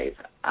daily life,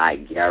 I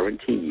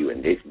guarantee you,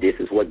 and this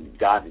is what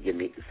God has given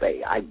me to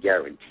say, I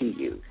guarantee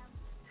you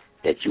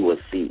that you will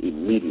see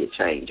immediate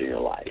change in your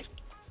life.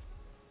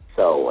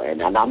 So,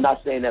 and I'm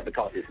not saying that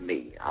because it's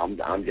me. I'm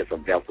just a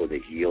vessel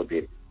that's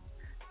yielded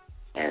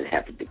and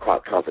have to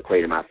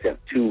consecrate myself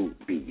to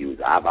be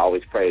used. I've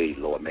always prayed,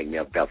 Lord, make me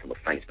a vessel of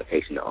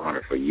sanctification and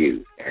honor for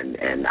you,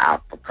 and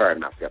I've prepared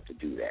myself to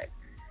do that.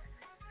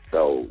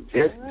 So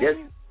just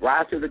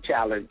rise to the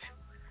challenge,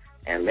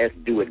 and let's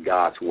do it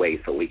God's way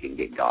so we can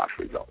get God's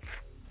results.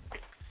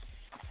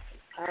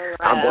 All right,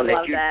 I'm going to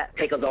let you that.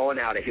 take us on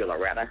out of here,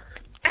 Loretta.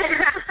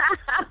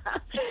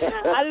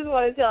 I just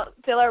want to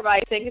tell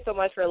everybody thank you so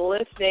much for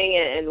listening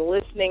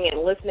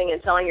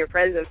and telling your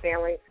friends and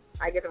family.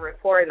 I get the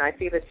report and I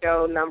see the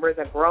show numbers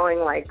are growing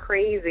like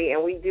crazy,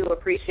 and we do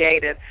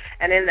appreciate it.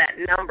 And in that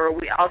number,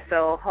 we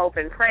also hope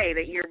and pray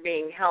that you're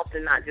being helped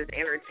and not just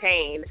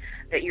entertained,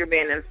 that you're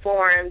being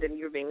informed and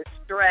you're being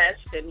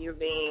stretched and you're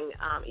being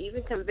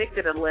even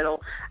convicted a little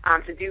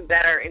to do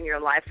better in your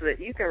life so that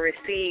you can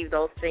receive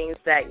those things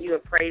that you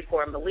have prayed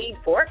for and believed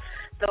for.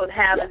 So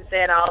having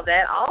said all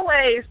that,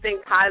 always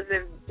think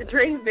positive,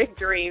 dream big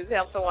dreams,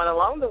 help someone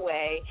along the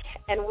way,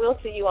 and we'll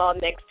see you all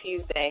next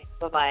Tuesday.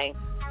 Bye-bye.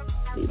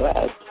 Be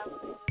blessed.